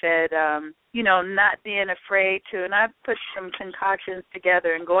 like I said, you know, not being afraid to, and I put some concoctions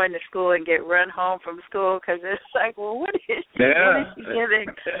together and going to school and get run home from school because it's like, well, what is she giving?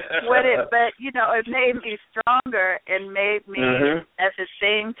 But, you know, it made me stronger and made me at the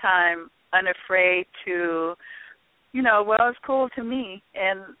same time unafraid to, you know, well, it's cool to me.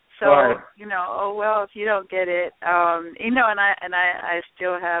 And so, you know, oh, well, if you don't get it, you know, and I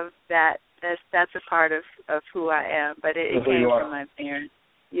still have that. That's a part of who I am, but it came from my parents.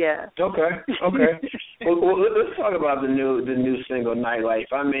 Yeah. Okay. Well, let's talk about the new single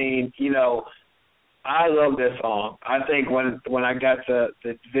Nightlife. I mean, you know, I love this song. I think when I got the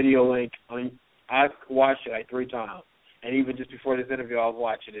video link, I watched it like 3 times, and even just before this interview, I was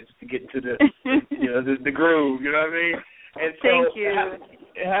watching it just to get into the you know the groove. You know what I mean? And so, thank you.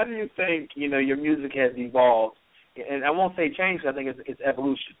 How do you think, you know, your music has evolved? And I won't say changed. I think it's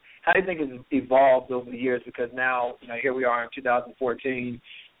evolution. How do you think it's evolved over the years? Because now, you know, here we are in 2014.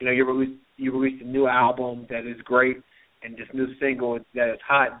 You know, you released a new album that is great, and this new single that is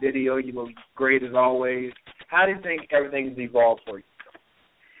hot. Video, you know, great as always. How do you think everything has evolved for you?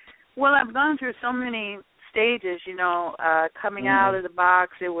 Well, I've gone through so many stages. You know, coming out of the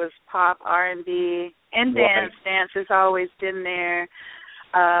box, it was pop, R&B, and dance. Dance has always been there.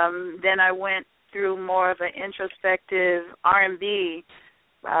 Then I went through more of an introspective R&B,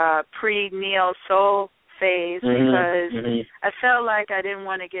 pre-neo soul phase because I felt like I didn't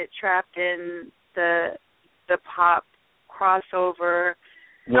want to get trapped in the pop crossover.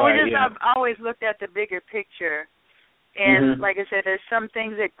 I've always looked at the bigger picture. And like I said, there's some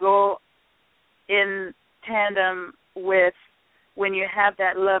things that go in tandem with when you have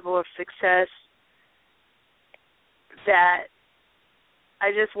that level of success that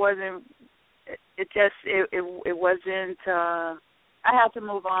I just wasn't, it wasn't, I had to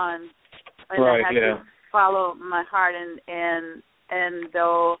move on. And I had to follow my heart, and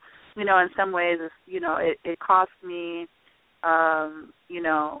though, you know, in some ways, you know, it cost me, you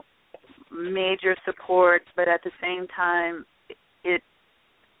know, major support, but at the same time, it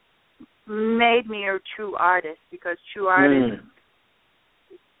made me a true artist, because true artists,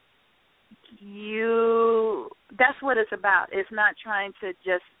 that's what it's about. It's not trying to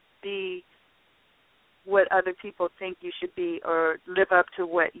just be what other people think you should be or live up to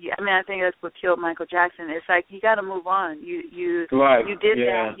what you, I mean, I think that's what killed Michael Jackson. It's like you got to move on. You did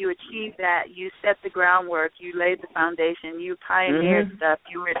that. You achieved that. You set the groundwork. You laid the foundation. You pioneered stuff.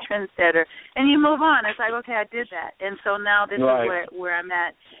 You were a trendsetter. And you move on. It's like, okay, I did that. And so now this is where I'm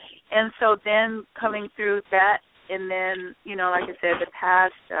at. And so then coming through that, and then, you know, like I said, the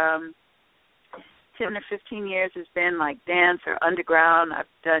past 10 or 15 years has been like dance or underground. I've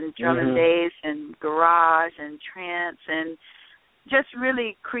done drum and bass and garage and trance, and just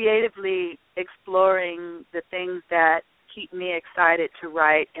really creatively exploring the things that keep me excited to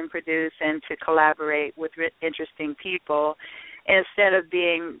write and produce and to collaborate with interesting people, instead of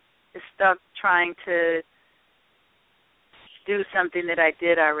being stuck trying to do something that I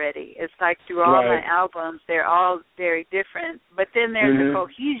did already. It's like through all my albums, they're all very different, but then there's a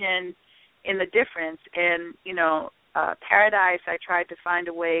cohesion in the difference. And, you know, Paradise, I tried to find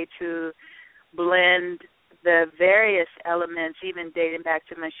a way to blend the various elements, even dating back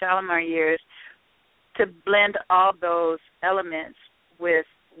to my Shalimar years, to blend all those elements with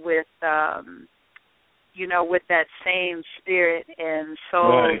you know, with that same spirit and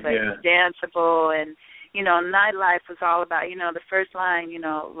soul that's danceable. And, you know, Nightlife was all about, you know, the first line, you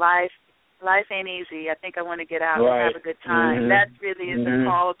know, life ain't easy. I think I want to get out and have a good time. That really is a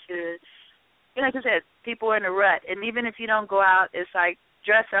call to, you know, like I said, people are in a rut. And even if you don't go out, it's like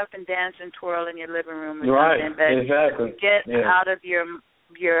dress up and dance and twirl in your living room or something. But get out of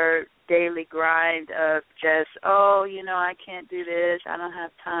your daily grind of just, oh, you know, I can't do this, I don't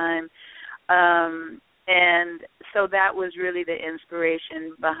have time. And so that was really the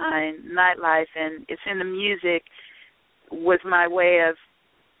inspiration behind Nightlife, and it's in the music was my way of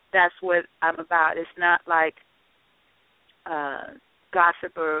that's what I'm about. It's not like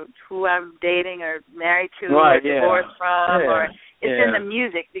gossip or who I'm dating or married to or divorced from, or it's in the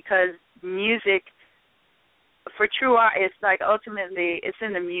music, because music, for true art, it's like ultimately it's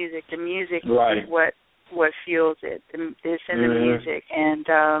in the music. The music is what fuels it. It's in the music, and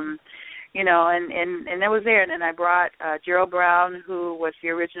and that was there. And then I brought Gerald Brown, who was the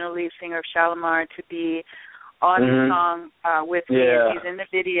original lead singer of Shalimar, to be on the song with me. And he's in the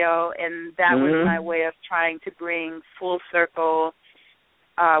video, and that was my way of trying to bring full circle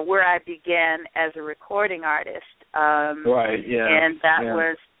where I began as a recording artist. And that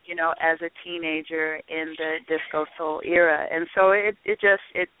was, as a teenager in the disco soul era. And so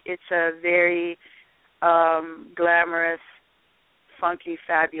it's a very glamorous, funky,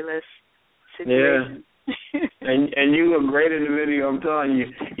 fabulous situation. and you look great in the video. I'm telling you,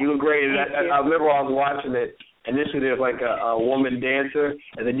 you look great. I remember I was watching it. Initially, there's like a woman dancer,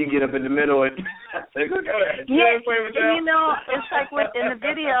 and then you get up in the middle and like, look at that. It's like in the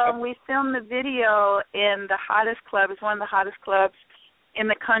video, we filmed the video in the hottest club. It's one of the hottest clubs in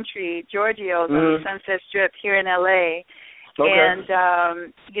the country, Giorgio's on the Sunset Strip here in L.A. And,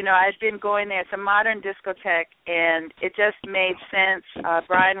 I'd been going there. It's a modern discotheque, and it just made sense.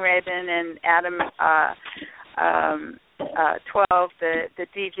 Brian Rabin and Adam 12, the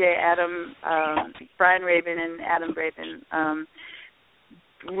DJ Adam, Brian Rabin and Adam Rabin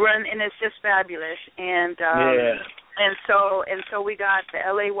run, and it's just fabulous. And so we got the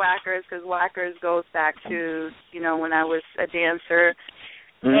LA Whackers, because Whackers goes back to when I was a dancer.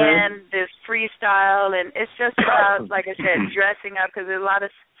 And this freestyle, and it's just about, like I said, dressing up, because there's a lot of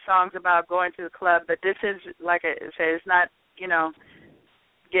songs about going to the club, but this is, like I said, it's not,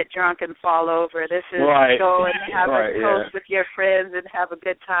 get drunk and fall over. This is go and have a toast with your friends and have a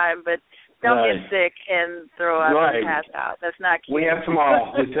good time, but don't get sick and throw up and pass out. That's not cute. We have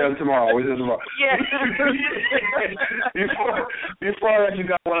tomorrow. We have tomorrow. Yeah. Before I let you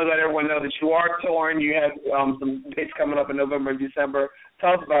go, I want to let everyone know that you are touring. You have some dates coming up in November and December.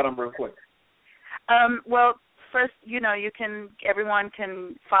 Tell us about them real quick. Well, first, everyone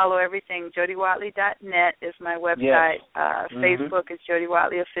can follow everything. JodyWatley.net is my website. Facebook is Jody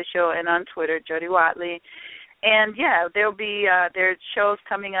Watley Official, and on Twitter, Jody Watley. And, there'll be there are shows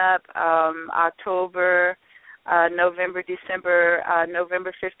coming up October, November, December.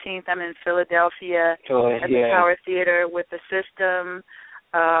 November 15th, I'm in Philadelphia at the Power Theater with The System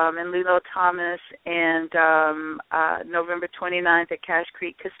and Lilo Thomas. And November 29th at Cash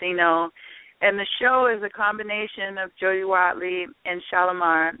Creek Casino. And the show is a combination of Jody Watley and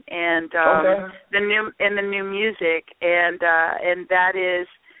Shalimar and the new music, and that is,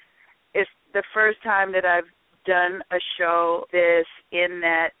 it's the first time that I've done a show in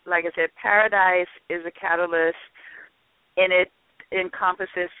that, like I said, Paradise is a catalyst, and it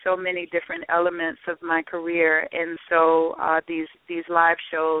encompasses so many different elements of my career, and so these live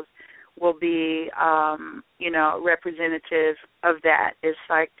shows will be, representative of that. It's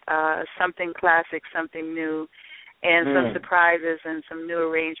like something classic, something new, and some surprises and some new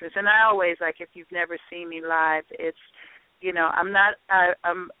arrangements. And I always, if you've never seen me live, it's,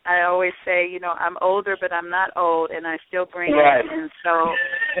 I always say, I'm older, but I'm not old, and I still bring it. And so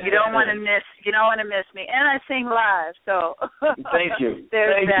you don't want to miss me. And I sing live, so thank you.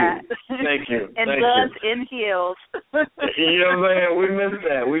 There's that. Thank you. And dance in heels. Man, we miss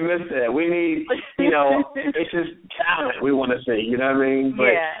that. We need, it's just talent we want to see. You know what I mean?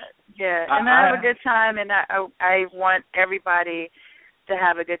 But and I have a good time, and I want everybody to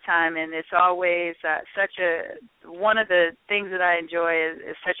have a good time, and it's always one of the things that I enjoy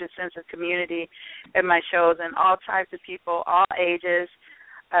is such a sense of community in my shows, and all types of people, all ages,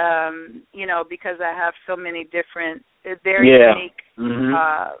 because I have so many different, very unique,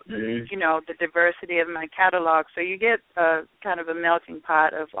 the diversity of my catalog, so you get kind of a melting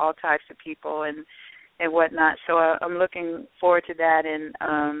pot of all types of people and whatnot, so I'm looking forward to that. And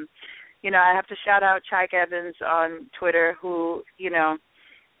I have to shout out Chike Evans on Twitter, who,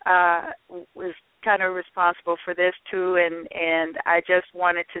 was kind of responsible for this too, and I just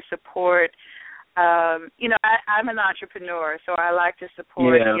wanted to support, I'm an entrepreneur, so I like to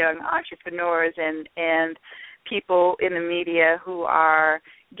support young entrepreneurs and people in the media who are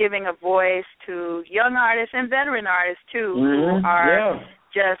giving a voice to young artists and veteran artists too, who are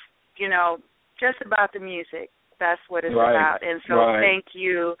just about the music. That's what it's about. And so thank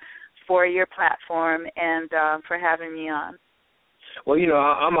you for your platform and for having me on. Well,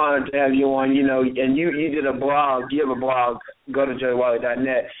 I'm honored to have you on, and you did a blog. You have a blog. Go to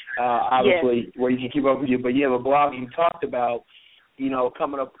JodyWatley.net, obviously, where you can keep up with you. But you have a blog. You talked about,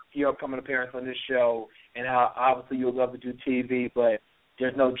 your upcoming appearance on this show and how, obviously, you would love to do TV. But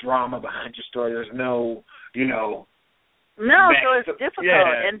there's no drama behind your story. There's no, No, so it's difficult.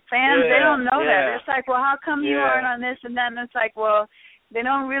 And fans, they don't know that. It's like, well, how come you aren't on this and that? And it's like, well, they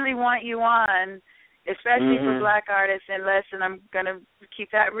don't really want you on, especially for black artists, unless, and I'm going to keep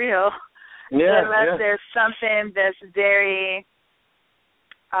that real, unless there's something that's very,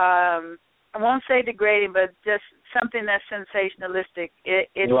 I won't say degrading, but just something that's sensationalistic. It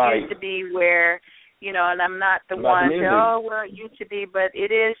used to be where, and I'm not the one to, it used to be, but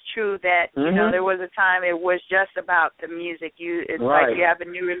it is true that, there was a time it was just about the music. It's like you have a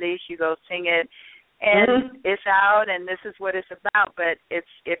new release, you go sing it, and it's out, and this is what it's about. But if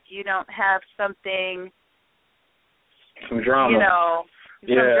you don't have something, some drama, some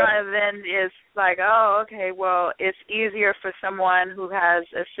drama, then it's like, oh, okay, well, it's easier for someone who has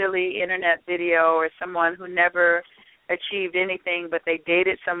a silly internet video or someone who never achieved anything, but they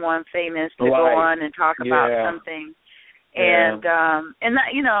dated someone famous to go on and talk about something. And and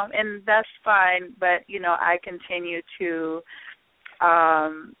that, and that's fine, but I continue to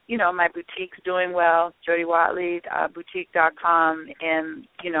my boutique's doing well, Jody Watley, boutique.com, and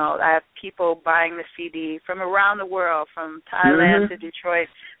I have people buying the CD from around the world, from Thailand to Detroit,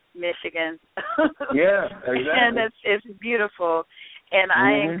 Michigan. Exactly. And it's beautiful. And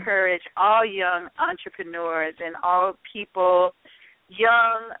I encourage all young entrepreneurs and all people,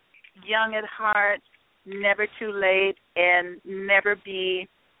 young at heart, never too late, and never be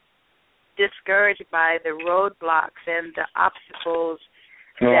discouraged by the roadblocks and the obstacles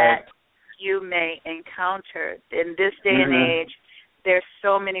that you may encounter. In this day and age, there's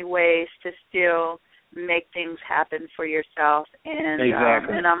so many ways to still make things happen for yourself, and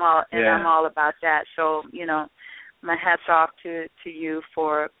and I'm all about that. So my hat's off to you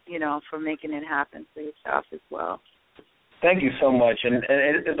for for making it happen for yourself as well. Thank you so much, and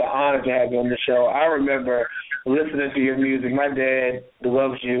it's an honor to have you on the show. I remember listening to your music. My dad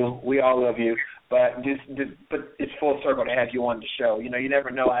loves you. We all love you, but it's full circle to have you on the show. You never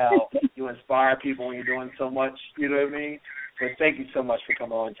know how you inspire people when you're doing so much. You know what I mean? But thank you so much for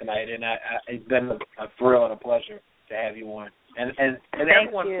coming on tonight, and it's been a thrill and a pleasure to have you on. And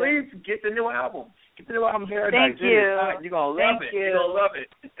everyone, please get the new album. Get the new album, Paradise. Thank you. You're going to love it. You're going to love it.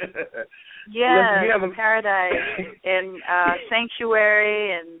 Yes, Paradise and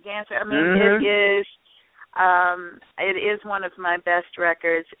Sanctuary and Dancer. I mean, it is one of my best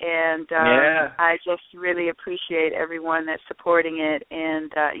records, and I just really appreciate everyone that's supporting it.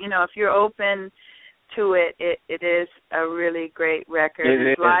 And if you're open to it, it is a really great record.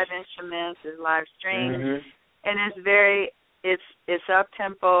 There's live instruments, there's live strings, and it's up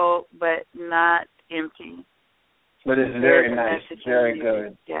tempo but not empty. But it's very nice, very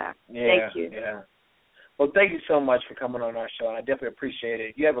good. Yeah. Thank you. Yeah. Well, thank you so much for coming on our show, and I definitely appreciate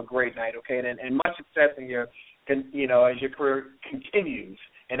it. You have a great night, okay? And much success in your, as your career continues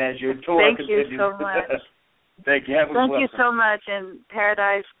and as your tour continues. Thank you so much. Thank you. Thank you so much. And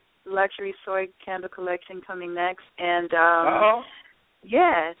Paradise Luxury Soy Candle Collection coming next, and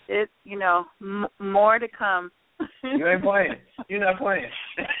more to come. You ain't playing. You're not playing.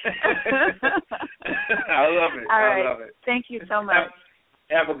 I love it. All right. I love it. Thank you so much.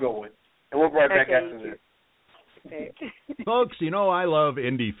 Have a good one. And we'll be right back after this. Okay. Folks, I love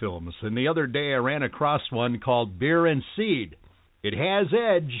indie films, and the other day I ran across one called Beer and Seed. It has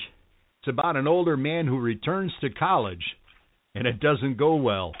edge. It's about an older man who returns to college, and it doesn't go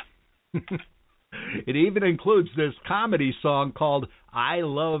well. It even includes this comedy song called I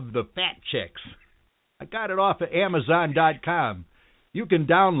Love the Fat Chicks. I got it off of Amazon.com. You can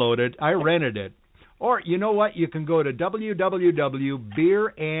download it. I rented it. Or, you know what? You can go to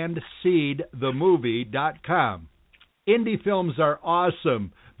www.beerandseedthemovie.com. Indie films are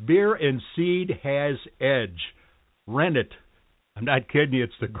awesome. Beer and Seed has edge. Rent it. I'm not kidding you.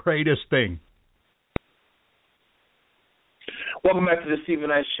 It's the greatest thing. Welcome back to the Stephen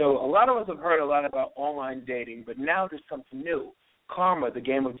Knight Show. A lot of us have heard a lot about online dating, but now there's something new. Karma, the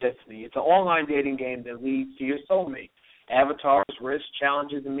Game of Destiny. It's an online dating game that leads to your soulmate. Avatars, risks,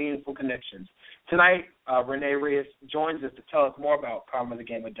 challenges, and meaningful connections. Tonight, Renee Reyes joins us to tell us more about Karma, the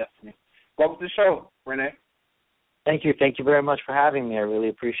Game of Destiny. Welcome to the show, Renee. Thank you. Thank you very much for having me. I really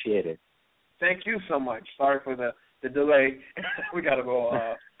appreciate it. Thank you so much. Sorry for the delay. We got to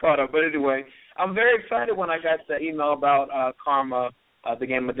go caught up. But anyway, I'm very excited when I got the email about Karma, the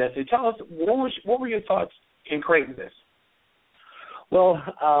Game of Destiny. Tell us, what were your thoughts in creating this? Well,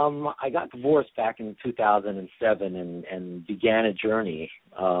 I got divorced back in 2007 and began a journey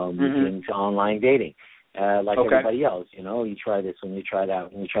into online dating. Like everybody else, you try this one, you try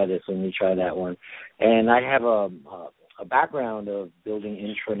that one, you try this one, you try that one. And I have a background of building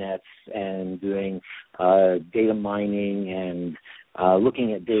intranets and doing data mining and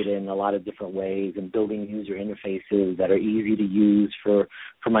looking at data in a lot of different ways and building user interfaces that are easy to use for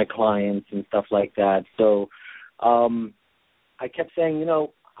my clients and stuff like that. So I kept saying,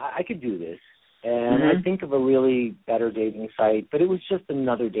 I could do this. And I think of a really better dating site, but it was just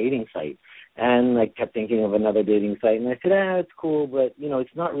another dating site. And I kept thinking of another dating site, and I said, it's cool, but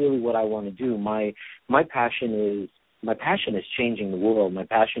it's not really what I want to do. My passion is changing the world. My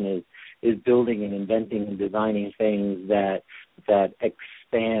passion is building and inventing and designing things that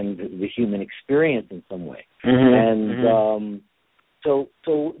expand the human experience in some way. So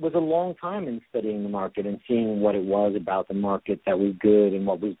it was a long time in studying the market and seeing what it was about the market that was good and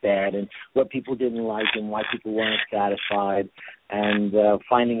what was bad and what people didn't like and why people weren't satisfied, and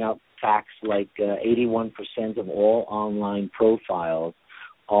finding out facts like 81% of all online profiles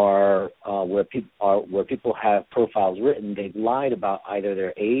are where people have profiles written. They've lied about either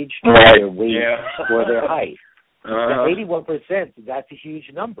their age, their weight, or their height. 81%. That's a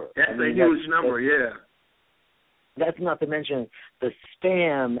huge number. That's a huge number. Yeah. That's not to mention the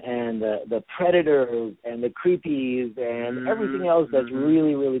spam and the predators and the creepies and everything else that's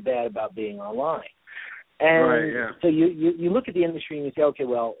really, really bad about being online. And so you look at the industry and you say, okay,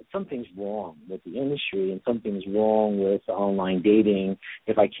 well, something's wrong with the industry and something's wrong with online dating.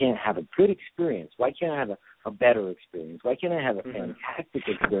 If I can't have a good experience, why can't I have a better experience? Why can't I have a fantastic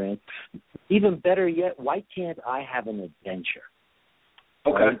experience? Even better yet, why can't I have an adventure?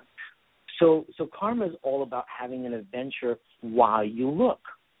 Okay. Right? So Karma is all about having an adventure while you look.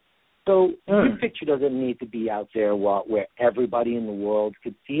 So your picture doesn't need to be out there where everybody in the world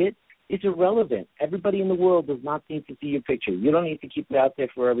could see it. It's irrelevant. Everybody in the world does not need to see your picture. You don't need to keep it out there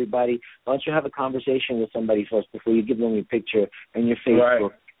for everybody. Why don't you have a conversation with somebody first before you give them your picture and your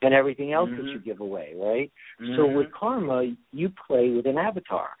Facebook and everything else that you give away, right? So with Karma, you play with an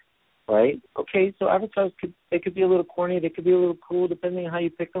avatar, right? Okay, so avatars could be a little corny. They could be a little cool depending on how you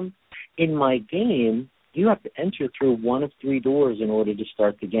pick them. In my game, you have to enter through one of three doors in order to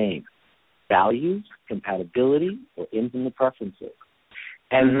start the game: values, compatibility, or intimate preferences.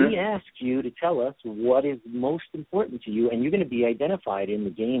 And we ask you to tell us what is most important to you, and you're going to be identified in the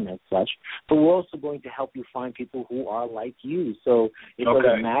game as such, but we're also going to help you find people who are like you. So it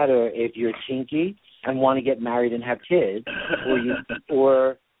doesn't matter if you're kinky and want to get married and have kids,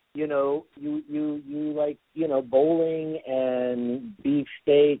 or you like, bowling and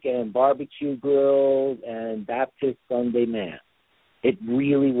beefsteak and barbecue grills and Baptist Sunday Mass. It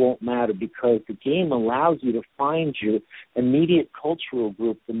really won't matter, because the game allows you to find your immediate cultural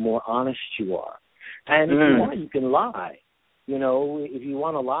group the more honest you are. And if you want, you can lie. If you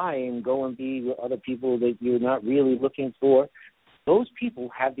want to lie and go and be with other people that you're not really looking for, those people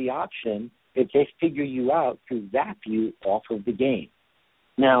have the option, if they figure you out, to zap you off of the game.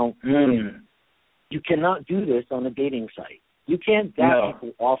 Now, you cannot do this on a dating site. You can't zap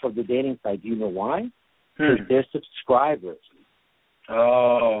people off of the dating site. Do you know why? Because they're subscribers.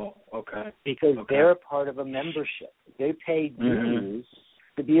 Oh, okay. Because they're a part of a membership. They pay dues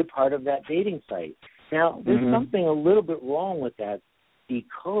to be a part of that dating site. Now, there's something a little bit wrong with that,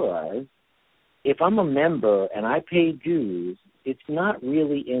 because if I'm a member and I pay dues, it's not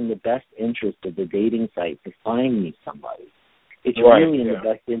really in the best interest of the dating site to find me somebody. It's really in the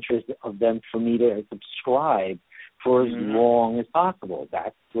best interest of them for me to subscribe for as long as possible.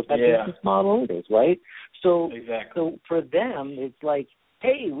 That's what that business model is, right? So for them, it's like,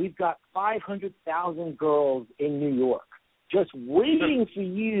 hey, we've got 500,000 girls in New York just waiting for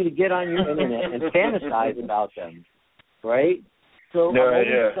you to get on your internet and fantasize about them, right? So I'm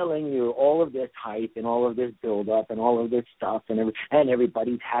always telling you all of this hype and all of this build-up and all of this stuff, and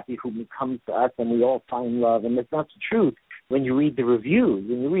everybody's happy who comes to us, and we all find love, and that's not the truth. When you read the reviews,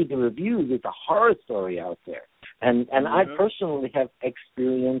 it's a horror story out there. And I personally have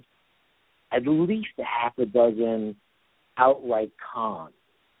experienced at least a half a dozen outright cons,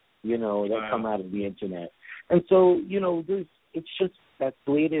 that come out of the internet. And so, it's just, that's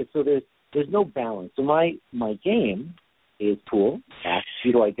the way it is. So there's no balance. So my game is cool, asks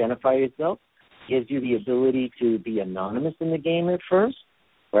you to identify yourself, gives you the ability to be anonymous in the game at first,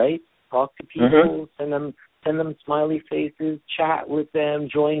 right? Talk to people, send them smiley faces, chat with them,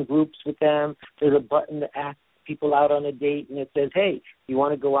 join groups with them. There's a button to ask people out on a date, and it says, hey, you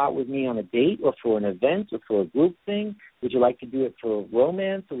want to go out with me on a date or for an event or for a group thing? Would you like to do it for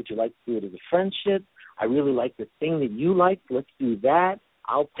romance, or would you like to do it as a friendship? I really like the thing that you like. Let's do that.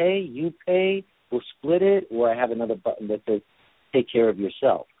 I'll pay, you pay, we'll split it. Or I have another button that says, take care of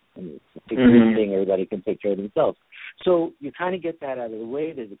yourself. And it's a good thing, everybody can take care of themselves. So you kind of get that out of the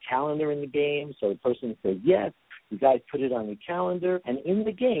way. There's a calendar in the game, so the person says yes, You guys put it on your calendar, and in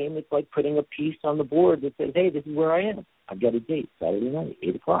the game, it's like putting a piece on the board that says, hey, this is where I am. I've got a date, Saturday night,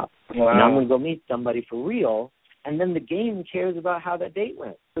 8 o'clock. Wow. And I'm going to go meet somebody for real, and then the game cares about how that date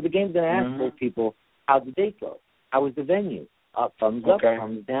went. So the game's going to ask those people, how'd the date go? How was the venue? Thumbs up,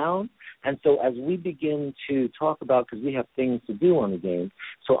 thumbs down. And so as we begin to talk about, because we have things to do on the game,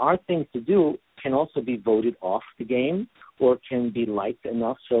 so our things to do can also be voted off the game or can be liked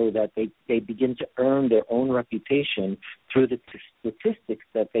enough so that they begin to earn their own reputation through the statistics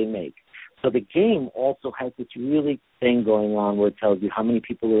that they make. So the game also has this really thing going on where it tells you how many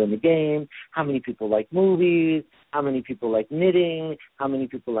people are in the game, how many people like movies, how many people like knitting, how many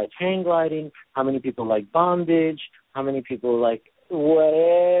people like hang gliding, how many people like bondage, how many people like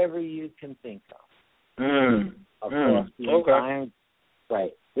whatever you can think of. Across the entire,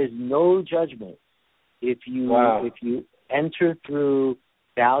 right. There's no judgment. If you enter through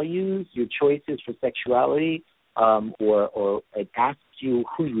values, your choices for sexuality, or it asks you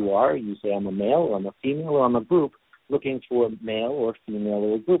who you are. You say, I'm a male, or I'm a female, or I'm a group, looking for a male or female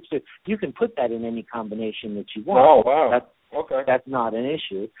or a group. So you can put that in any combination that you want. Oh, wow. That's not an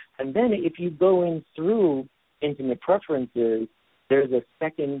issue. And then if you go in through intimate preferences, there's a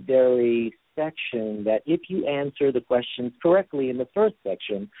secondary section that if you answer the questions correctly in the first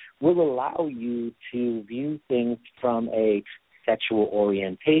section will allow you to view things from a sexual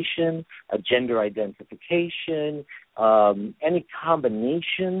orientation, a gender identification, any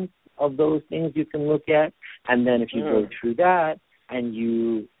combination of those things you can look at. And then if you go through that and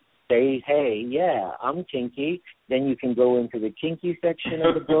you say, hey, yeah, I'm kinky, then you can go into the kinky section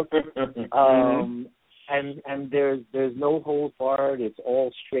of the book. And there's no holds barred. It's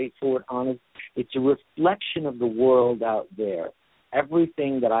all straightforward, honest. It's a reflection of the world out there.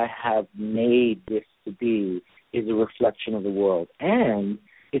 Everything that I have made this to be is a reflection of the world. And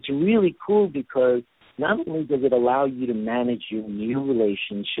it's really cool because not only does it allow you to manage your new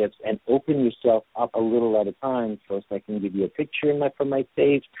relationships and open yourself up a little at a time. First, I can give you a picture from my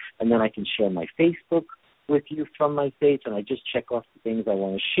stage, and then I can share my Facebook with you from my stage, and I just check off the things I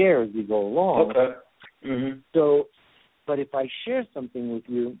want to share as we go along. So, but if I share something with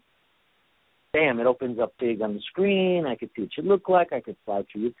you, bam, it opens up big on the screen. I can see what you look like. I can slide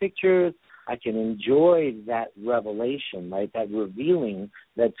through your pictures. I can enjoy that revelation, right, that revealing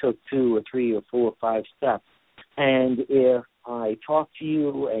that took 2 or 3 or 4 or 5 steps. And if I talk to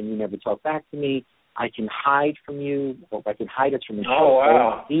you and you never talk back to me, I can hide from you, or I can hide us from each other. Oh, wow. I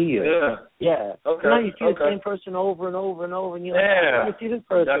don't see you. Yeah. Okay. Now you see the same person over and over and over, and you're like, I want to see this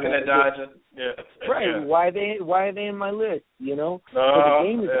person. Ducking and dodging. Right. Yeah. Why are they in my list, you know? So the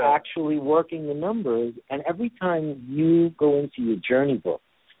game is actually working the numbers, and every time you go into your journey book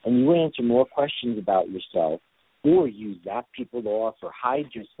and you answer more questions about yourself, or you zap people off or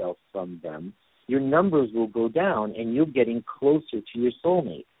hide yourself from them, your numbers will go down, and you're getting closer to your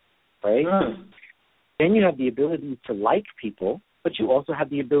soulmate, right? Then you have the ability to like people, but you also have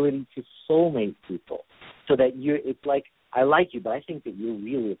the ability to soulmate people, so that it's like, I like you, but I think that you're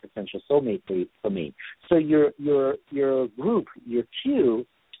really a potential soulmate for me. So your group, your queue,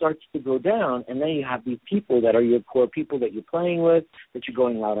 starts to go down, and then you have these people that are your core people that you're playing with, that you're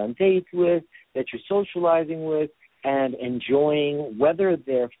going out on dates with, that you're socializing with, and enjoying, whether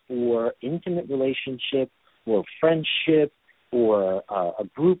they're for intimate relationship or friendship or a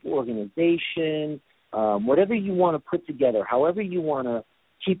group organization, whatever you want to put together, however you want to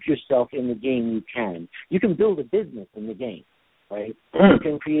keep yourself in the game, you can. You can build a business in the game, right? You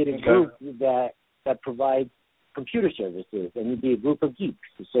can create a group that provides computer services, and you'd be a group of geeks.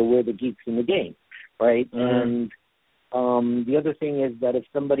 So we're the geeks in the game, right? And the other thing is that if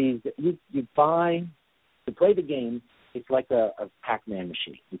you buy to play the game, it's like a Pac-Man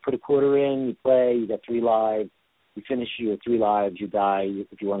machine. You put a quarter in, you play, you got 3 lives. You finish your 3 lives, you die.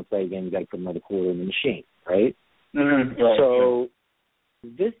 If you want to play again, you got to put another quarter in the machine, right? Right. So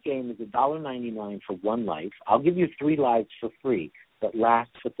this game is $1.99 for 1 life. I'll give you 3 lives for free that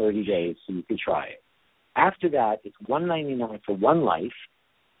lasts for 30 days, so you can try it. After that, it's $1.99 for 1 life,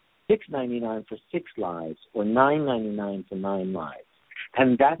 $6.99 for 6 lives, or $9.99 for 9 lives.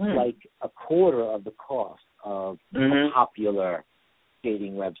 And that's like a quarter of the cost of a popular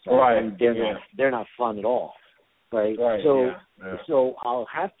dating website. Right. And they're not fun at all. Right. So I'll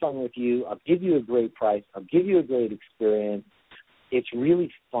have fun with you. I'll give you a great price. I'll give you a great experience. It's really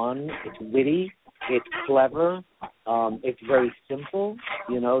fun. It's witty. It's clever. It's very simple.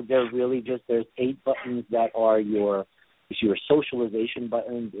 You know, there's 8 buttons that are your socialization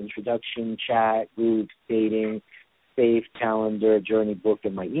buttons: introduction, chat, groups, dating, save, calendar, journey book,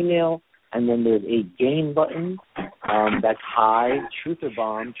 and my email. And then there's 8 game buttons. That's hide, truth or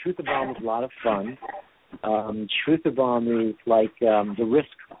bomb. Truth or bomb is a lot of fun. Truth or Bomb is like the risk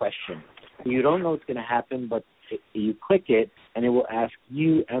question. You don't know what's going to happen, but you click it, and it will ask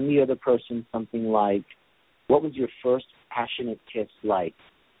you and the other person something like, what was your first passionate kiss like?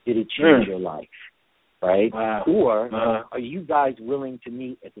 Did it change your life? Right? Wow. Or are you guys willing to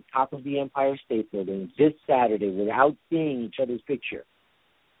meet at the top of the Empire State Building this Saturday without seeing each other's picture?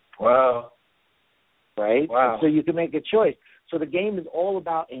 Wow. Right? Wow. So you can make a choice. So the game is all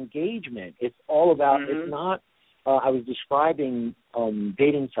about engagement. It's all about, it's not, I was describing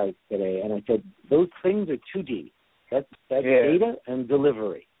dating sites today, and I said, those things are 2D. That's data and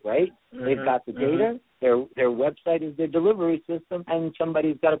delivery, right? They've got the data, their website is their delivery system, and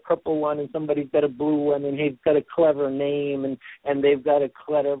somebody's got a purple one, and somebody's got a blue one, and he's got a clever name, and they've got a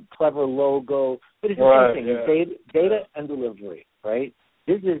clever logo. But it's the same thing. It's data and delivery, right?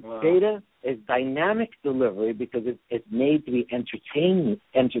 This is data is dynamic delivery because it's made to be entertaining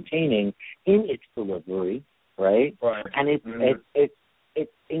in its delivery, right? And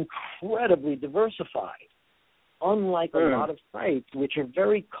it's incredibly diversified. Unlike a lot of sites which are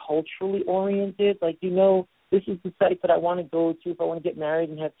very culturally oriented, like, this is the site that I want to go to if I want to get married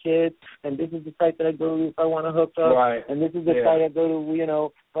and have kids, and this is the site that I go to if I want to hook up, and this is the site I go to, when I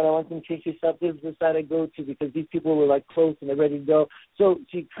want some kinky stuff, this is the site I go to because these people were like close and they're ready to go. So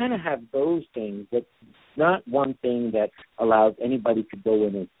you kind of have those things, but not one thing that allows anybody to go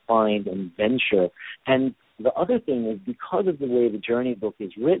in and find and venture. And the other thing is, because of the way the Journey book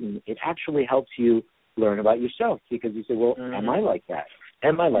is written, it actually helps you learn about yourself, because you say, well, am I like that?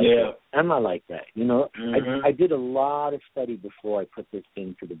 Am I like that? Am I like that? I did a lot of study before I put this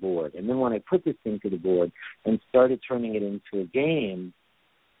thing to the board. And then when I put this thing to the board and started turning it into a game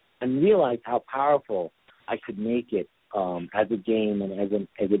and realized how powerful I could make it as a game and as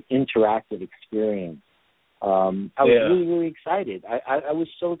an interactive experience, I was really, really excited. I was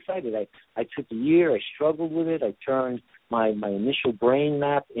so excited. I took a year. I struggled with it. I turned my initial brain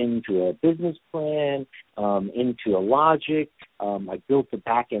map into a business plan, into a logic. I built a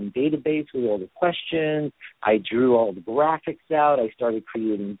back-end database with all the questions. I drew all the graphics out. I started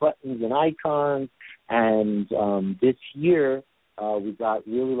creating buttons and icons. And this year, we got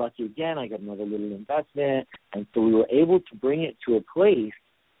really lucky again. I got another little investment. And so we were able to bring it to a place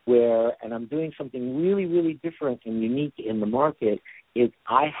where, and I'm doing something really, really different and unique in the market, is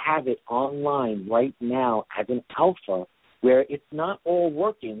I have it online right now as an alpha where it's not all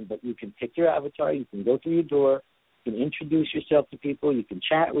working, but you can pick your avatar, you can go through your door, you can introduce yourself to people, you can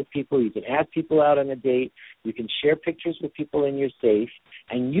chat with people, you can ask people out on a date, you can share pictures with people in your safe,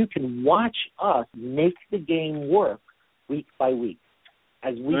 and you can watch us make the game work week by week.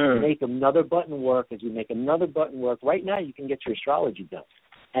 As we make another button work, as we make another button work, right now you can get your astrology done.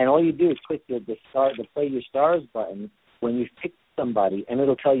 And all you do is click the Play Your Stars button when you've picked somebody, and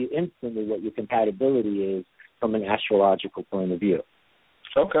it'll tell you instantly what your compatibility is from an astrological point of view.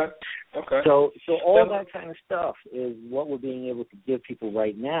 Okay. So all that kind of stuff is what we're being able to give people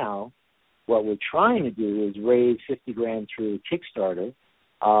right now. What we're trying to do is raise $50,000 through Kickstarter.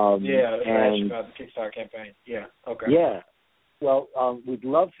 Let's ask about the Kickstarter campaign. Yeah. Okay. Yeah. Well, we'd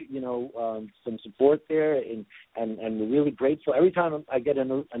love, some support there, and we're really grateful. Every time I get a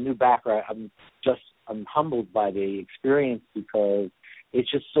new backer, I'm humbled by the experience, because it's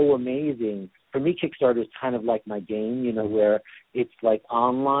just so amazing. For me, Kickstarter is kind of like my game, where it's like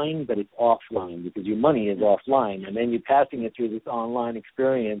online, but it's offline, because your money is offline, and then you're passing it through this online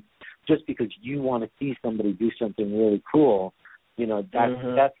experience just because you want to see somebody do something really cool.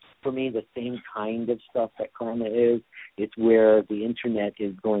 That's for me the same kind of stuff that Karma is. It's where the internet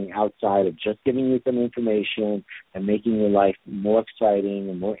is going outside of just giving you some information and making your life more exciting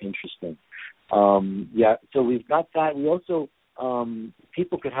and more interesting. So we've got that. We also,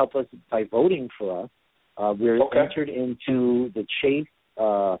 people could help us by voting for us. We're entered into the Chase.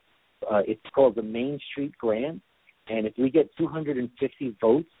 It's called the Main Street Grant, and if we get 250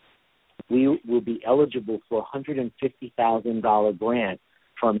 votes, we will be eligible for a $150,000 grant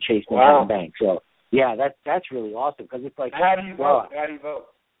from Chase Manhattan Bank. So, that's really awesome, because it's like, how do you vote?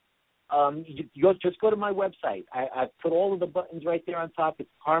 You just go to my website. I put all of the buttons right there on top. It's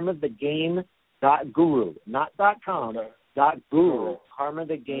karmathegame.guru, not .com, .guru,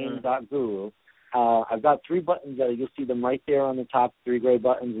 karmathegame.guru. I've got 3 buttons that you'll see them right there on the top, 3 gray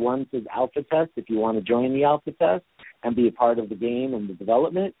buttons. One says Alpha Test. If you want to join the Alpha Test and be a part of the game and the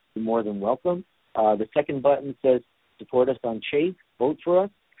development, you're more than welcome. The second button says Support Us on Chase, vote for us.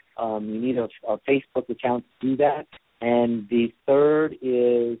 You need a Facebook account to do that. And the third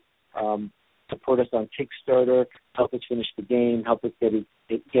is support us on Kickstarter, help us finish the game, help us get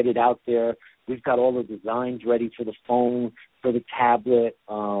it out there. We've got all the designs ready for the phone, for the tablet.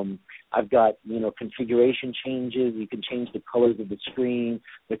 I've got, configuration changes. You can change the colors of the screen,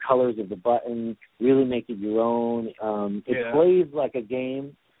 the colors of the button, really make it your own. It plays like a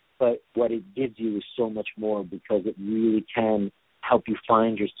game, but what it gives you is so much more because it really can help you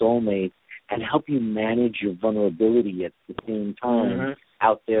find your soulmate and help you manage your vulnerability at the same time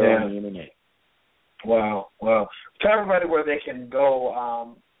out there on the Internet. Wow. Tell everybody where they can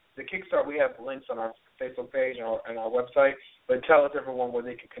go. The Kickstarter, we have links on our Facebook page and our website, but tell us, everyone, where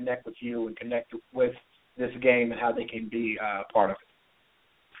they can connect with you and connect with this game and how they can be part of it.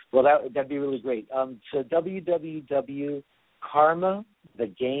 Well, that'd be really great. So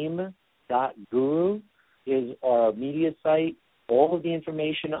www.karmathegame.guru is our media site. All of the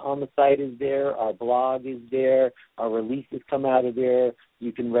information on the site is there. Our blog is there. Our releases come out of there.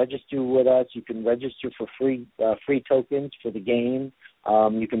 You can register with us. You can register for free tokens for the game.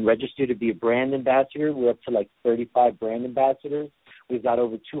 You can register to be a brand ambassador. We're up to like 35 brand ambassadors. We've got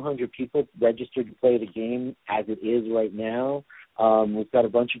over 200 people registered to play the game as it is right now. We've got a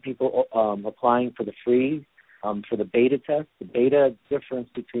bunch of people applying for the free. For the beta test. The beta difference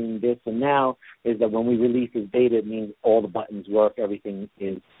between this and now is that when we release this beta, it means all the buttons work, everything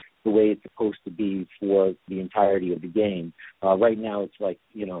is the way it's supposed to be for the entirety of the game. Right now it's like,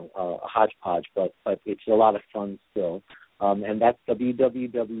 a hodgepodge, but it's a lot of fun still. And that's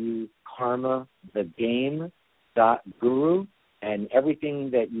www.karmathegame.guru, and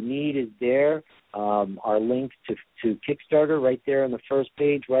everything that you need is there. Our link to Kickstarter right there on the first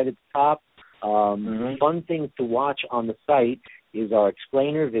page, right at the top. Fun things to watch on the site is our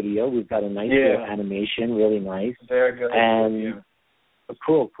explainer video. We've got a nice little animation, really nice. Very good. And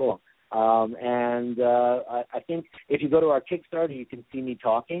cool. I think if you go to our Kickstarter, you can see me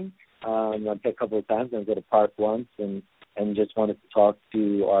talking. I've been a couple of times. I go to Park once and just wanted to talk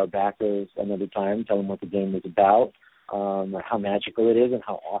to our backers another time, tell them what the game is about, how magical it is and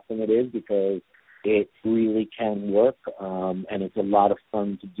how awesome it is, because it really can work, and it's a lot of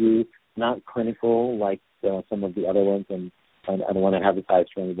fun to do. Not clinical like some of the other ones, and I don't want to advertise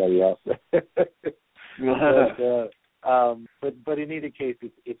for anybody else. but in either case,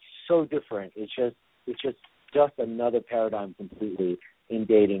 it's so different. It's just another paradigm completely in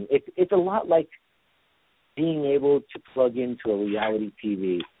dating. It's a lot like being able to plug into a reality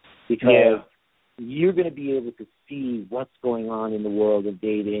TV, because you're going to be able to see what's going on in the world of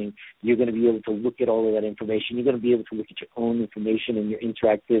dating. You're going to be able to look at all of that information. You're going to be able to look at your own information and your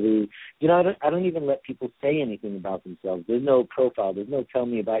interactivity. I don't even let people say anything about themselves. There's no profile. There's no tell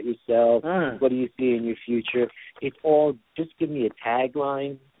me about yourself. What do you see in your future? It's all just give me a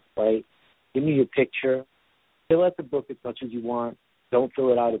tagline, right? Give me your picture. Fill out the book as much as you want. Don't fill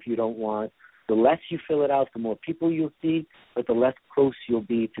it out if you don't want. The less you fill it out, the more people you'll see, but the less close you'll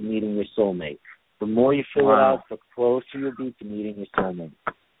be to meeting your soulmate. The more you fill it out, the closer you'll be to meeting your soulmate.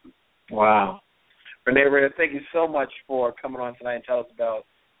 Wow. Renee Rader, thank you so much for coming on tonight and tell us about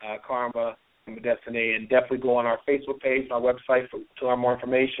Karma and Destiny. And definitely go on our Facebook page and our website to learn more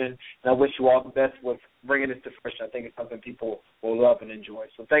information. And I wish you all the best with bringing this to fruition. I think it's something people will love and enjoy.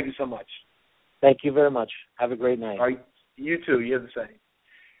 So thank you so much. Thank you very much. Have a great night. All right. You too. You're the same.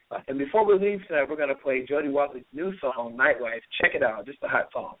 Bye. And before we leave tonight, we're going to play Jody Watley's new song, Nightlife. Check it out. Just a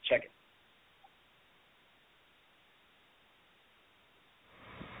hot song. Check it.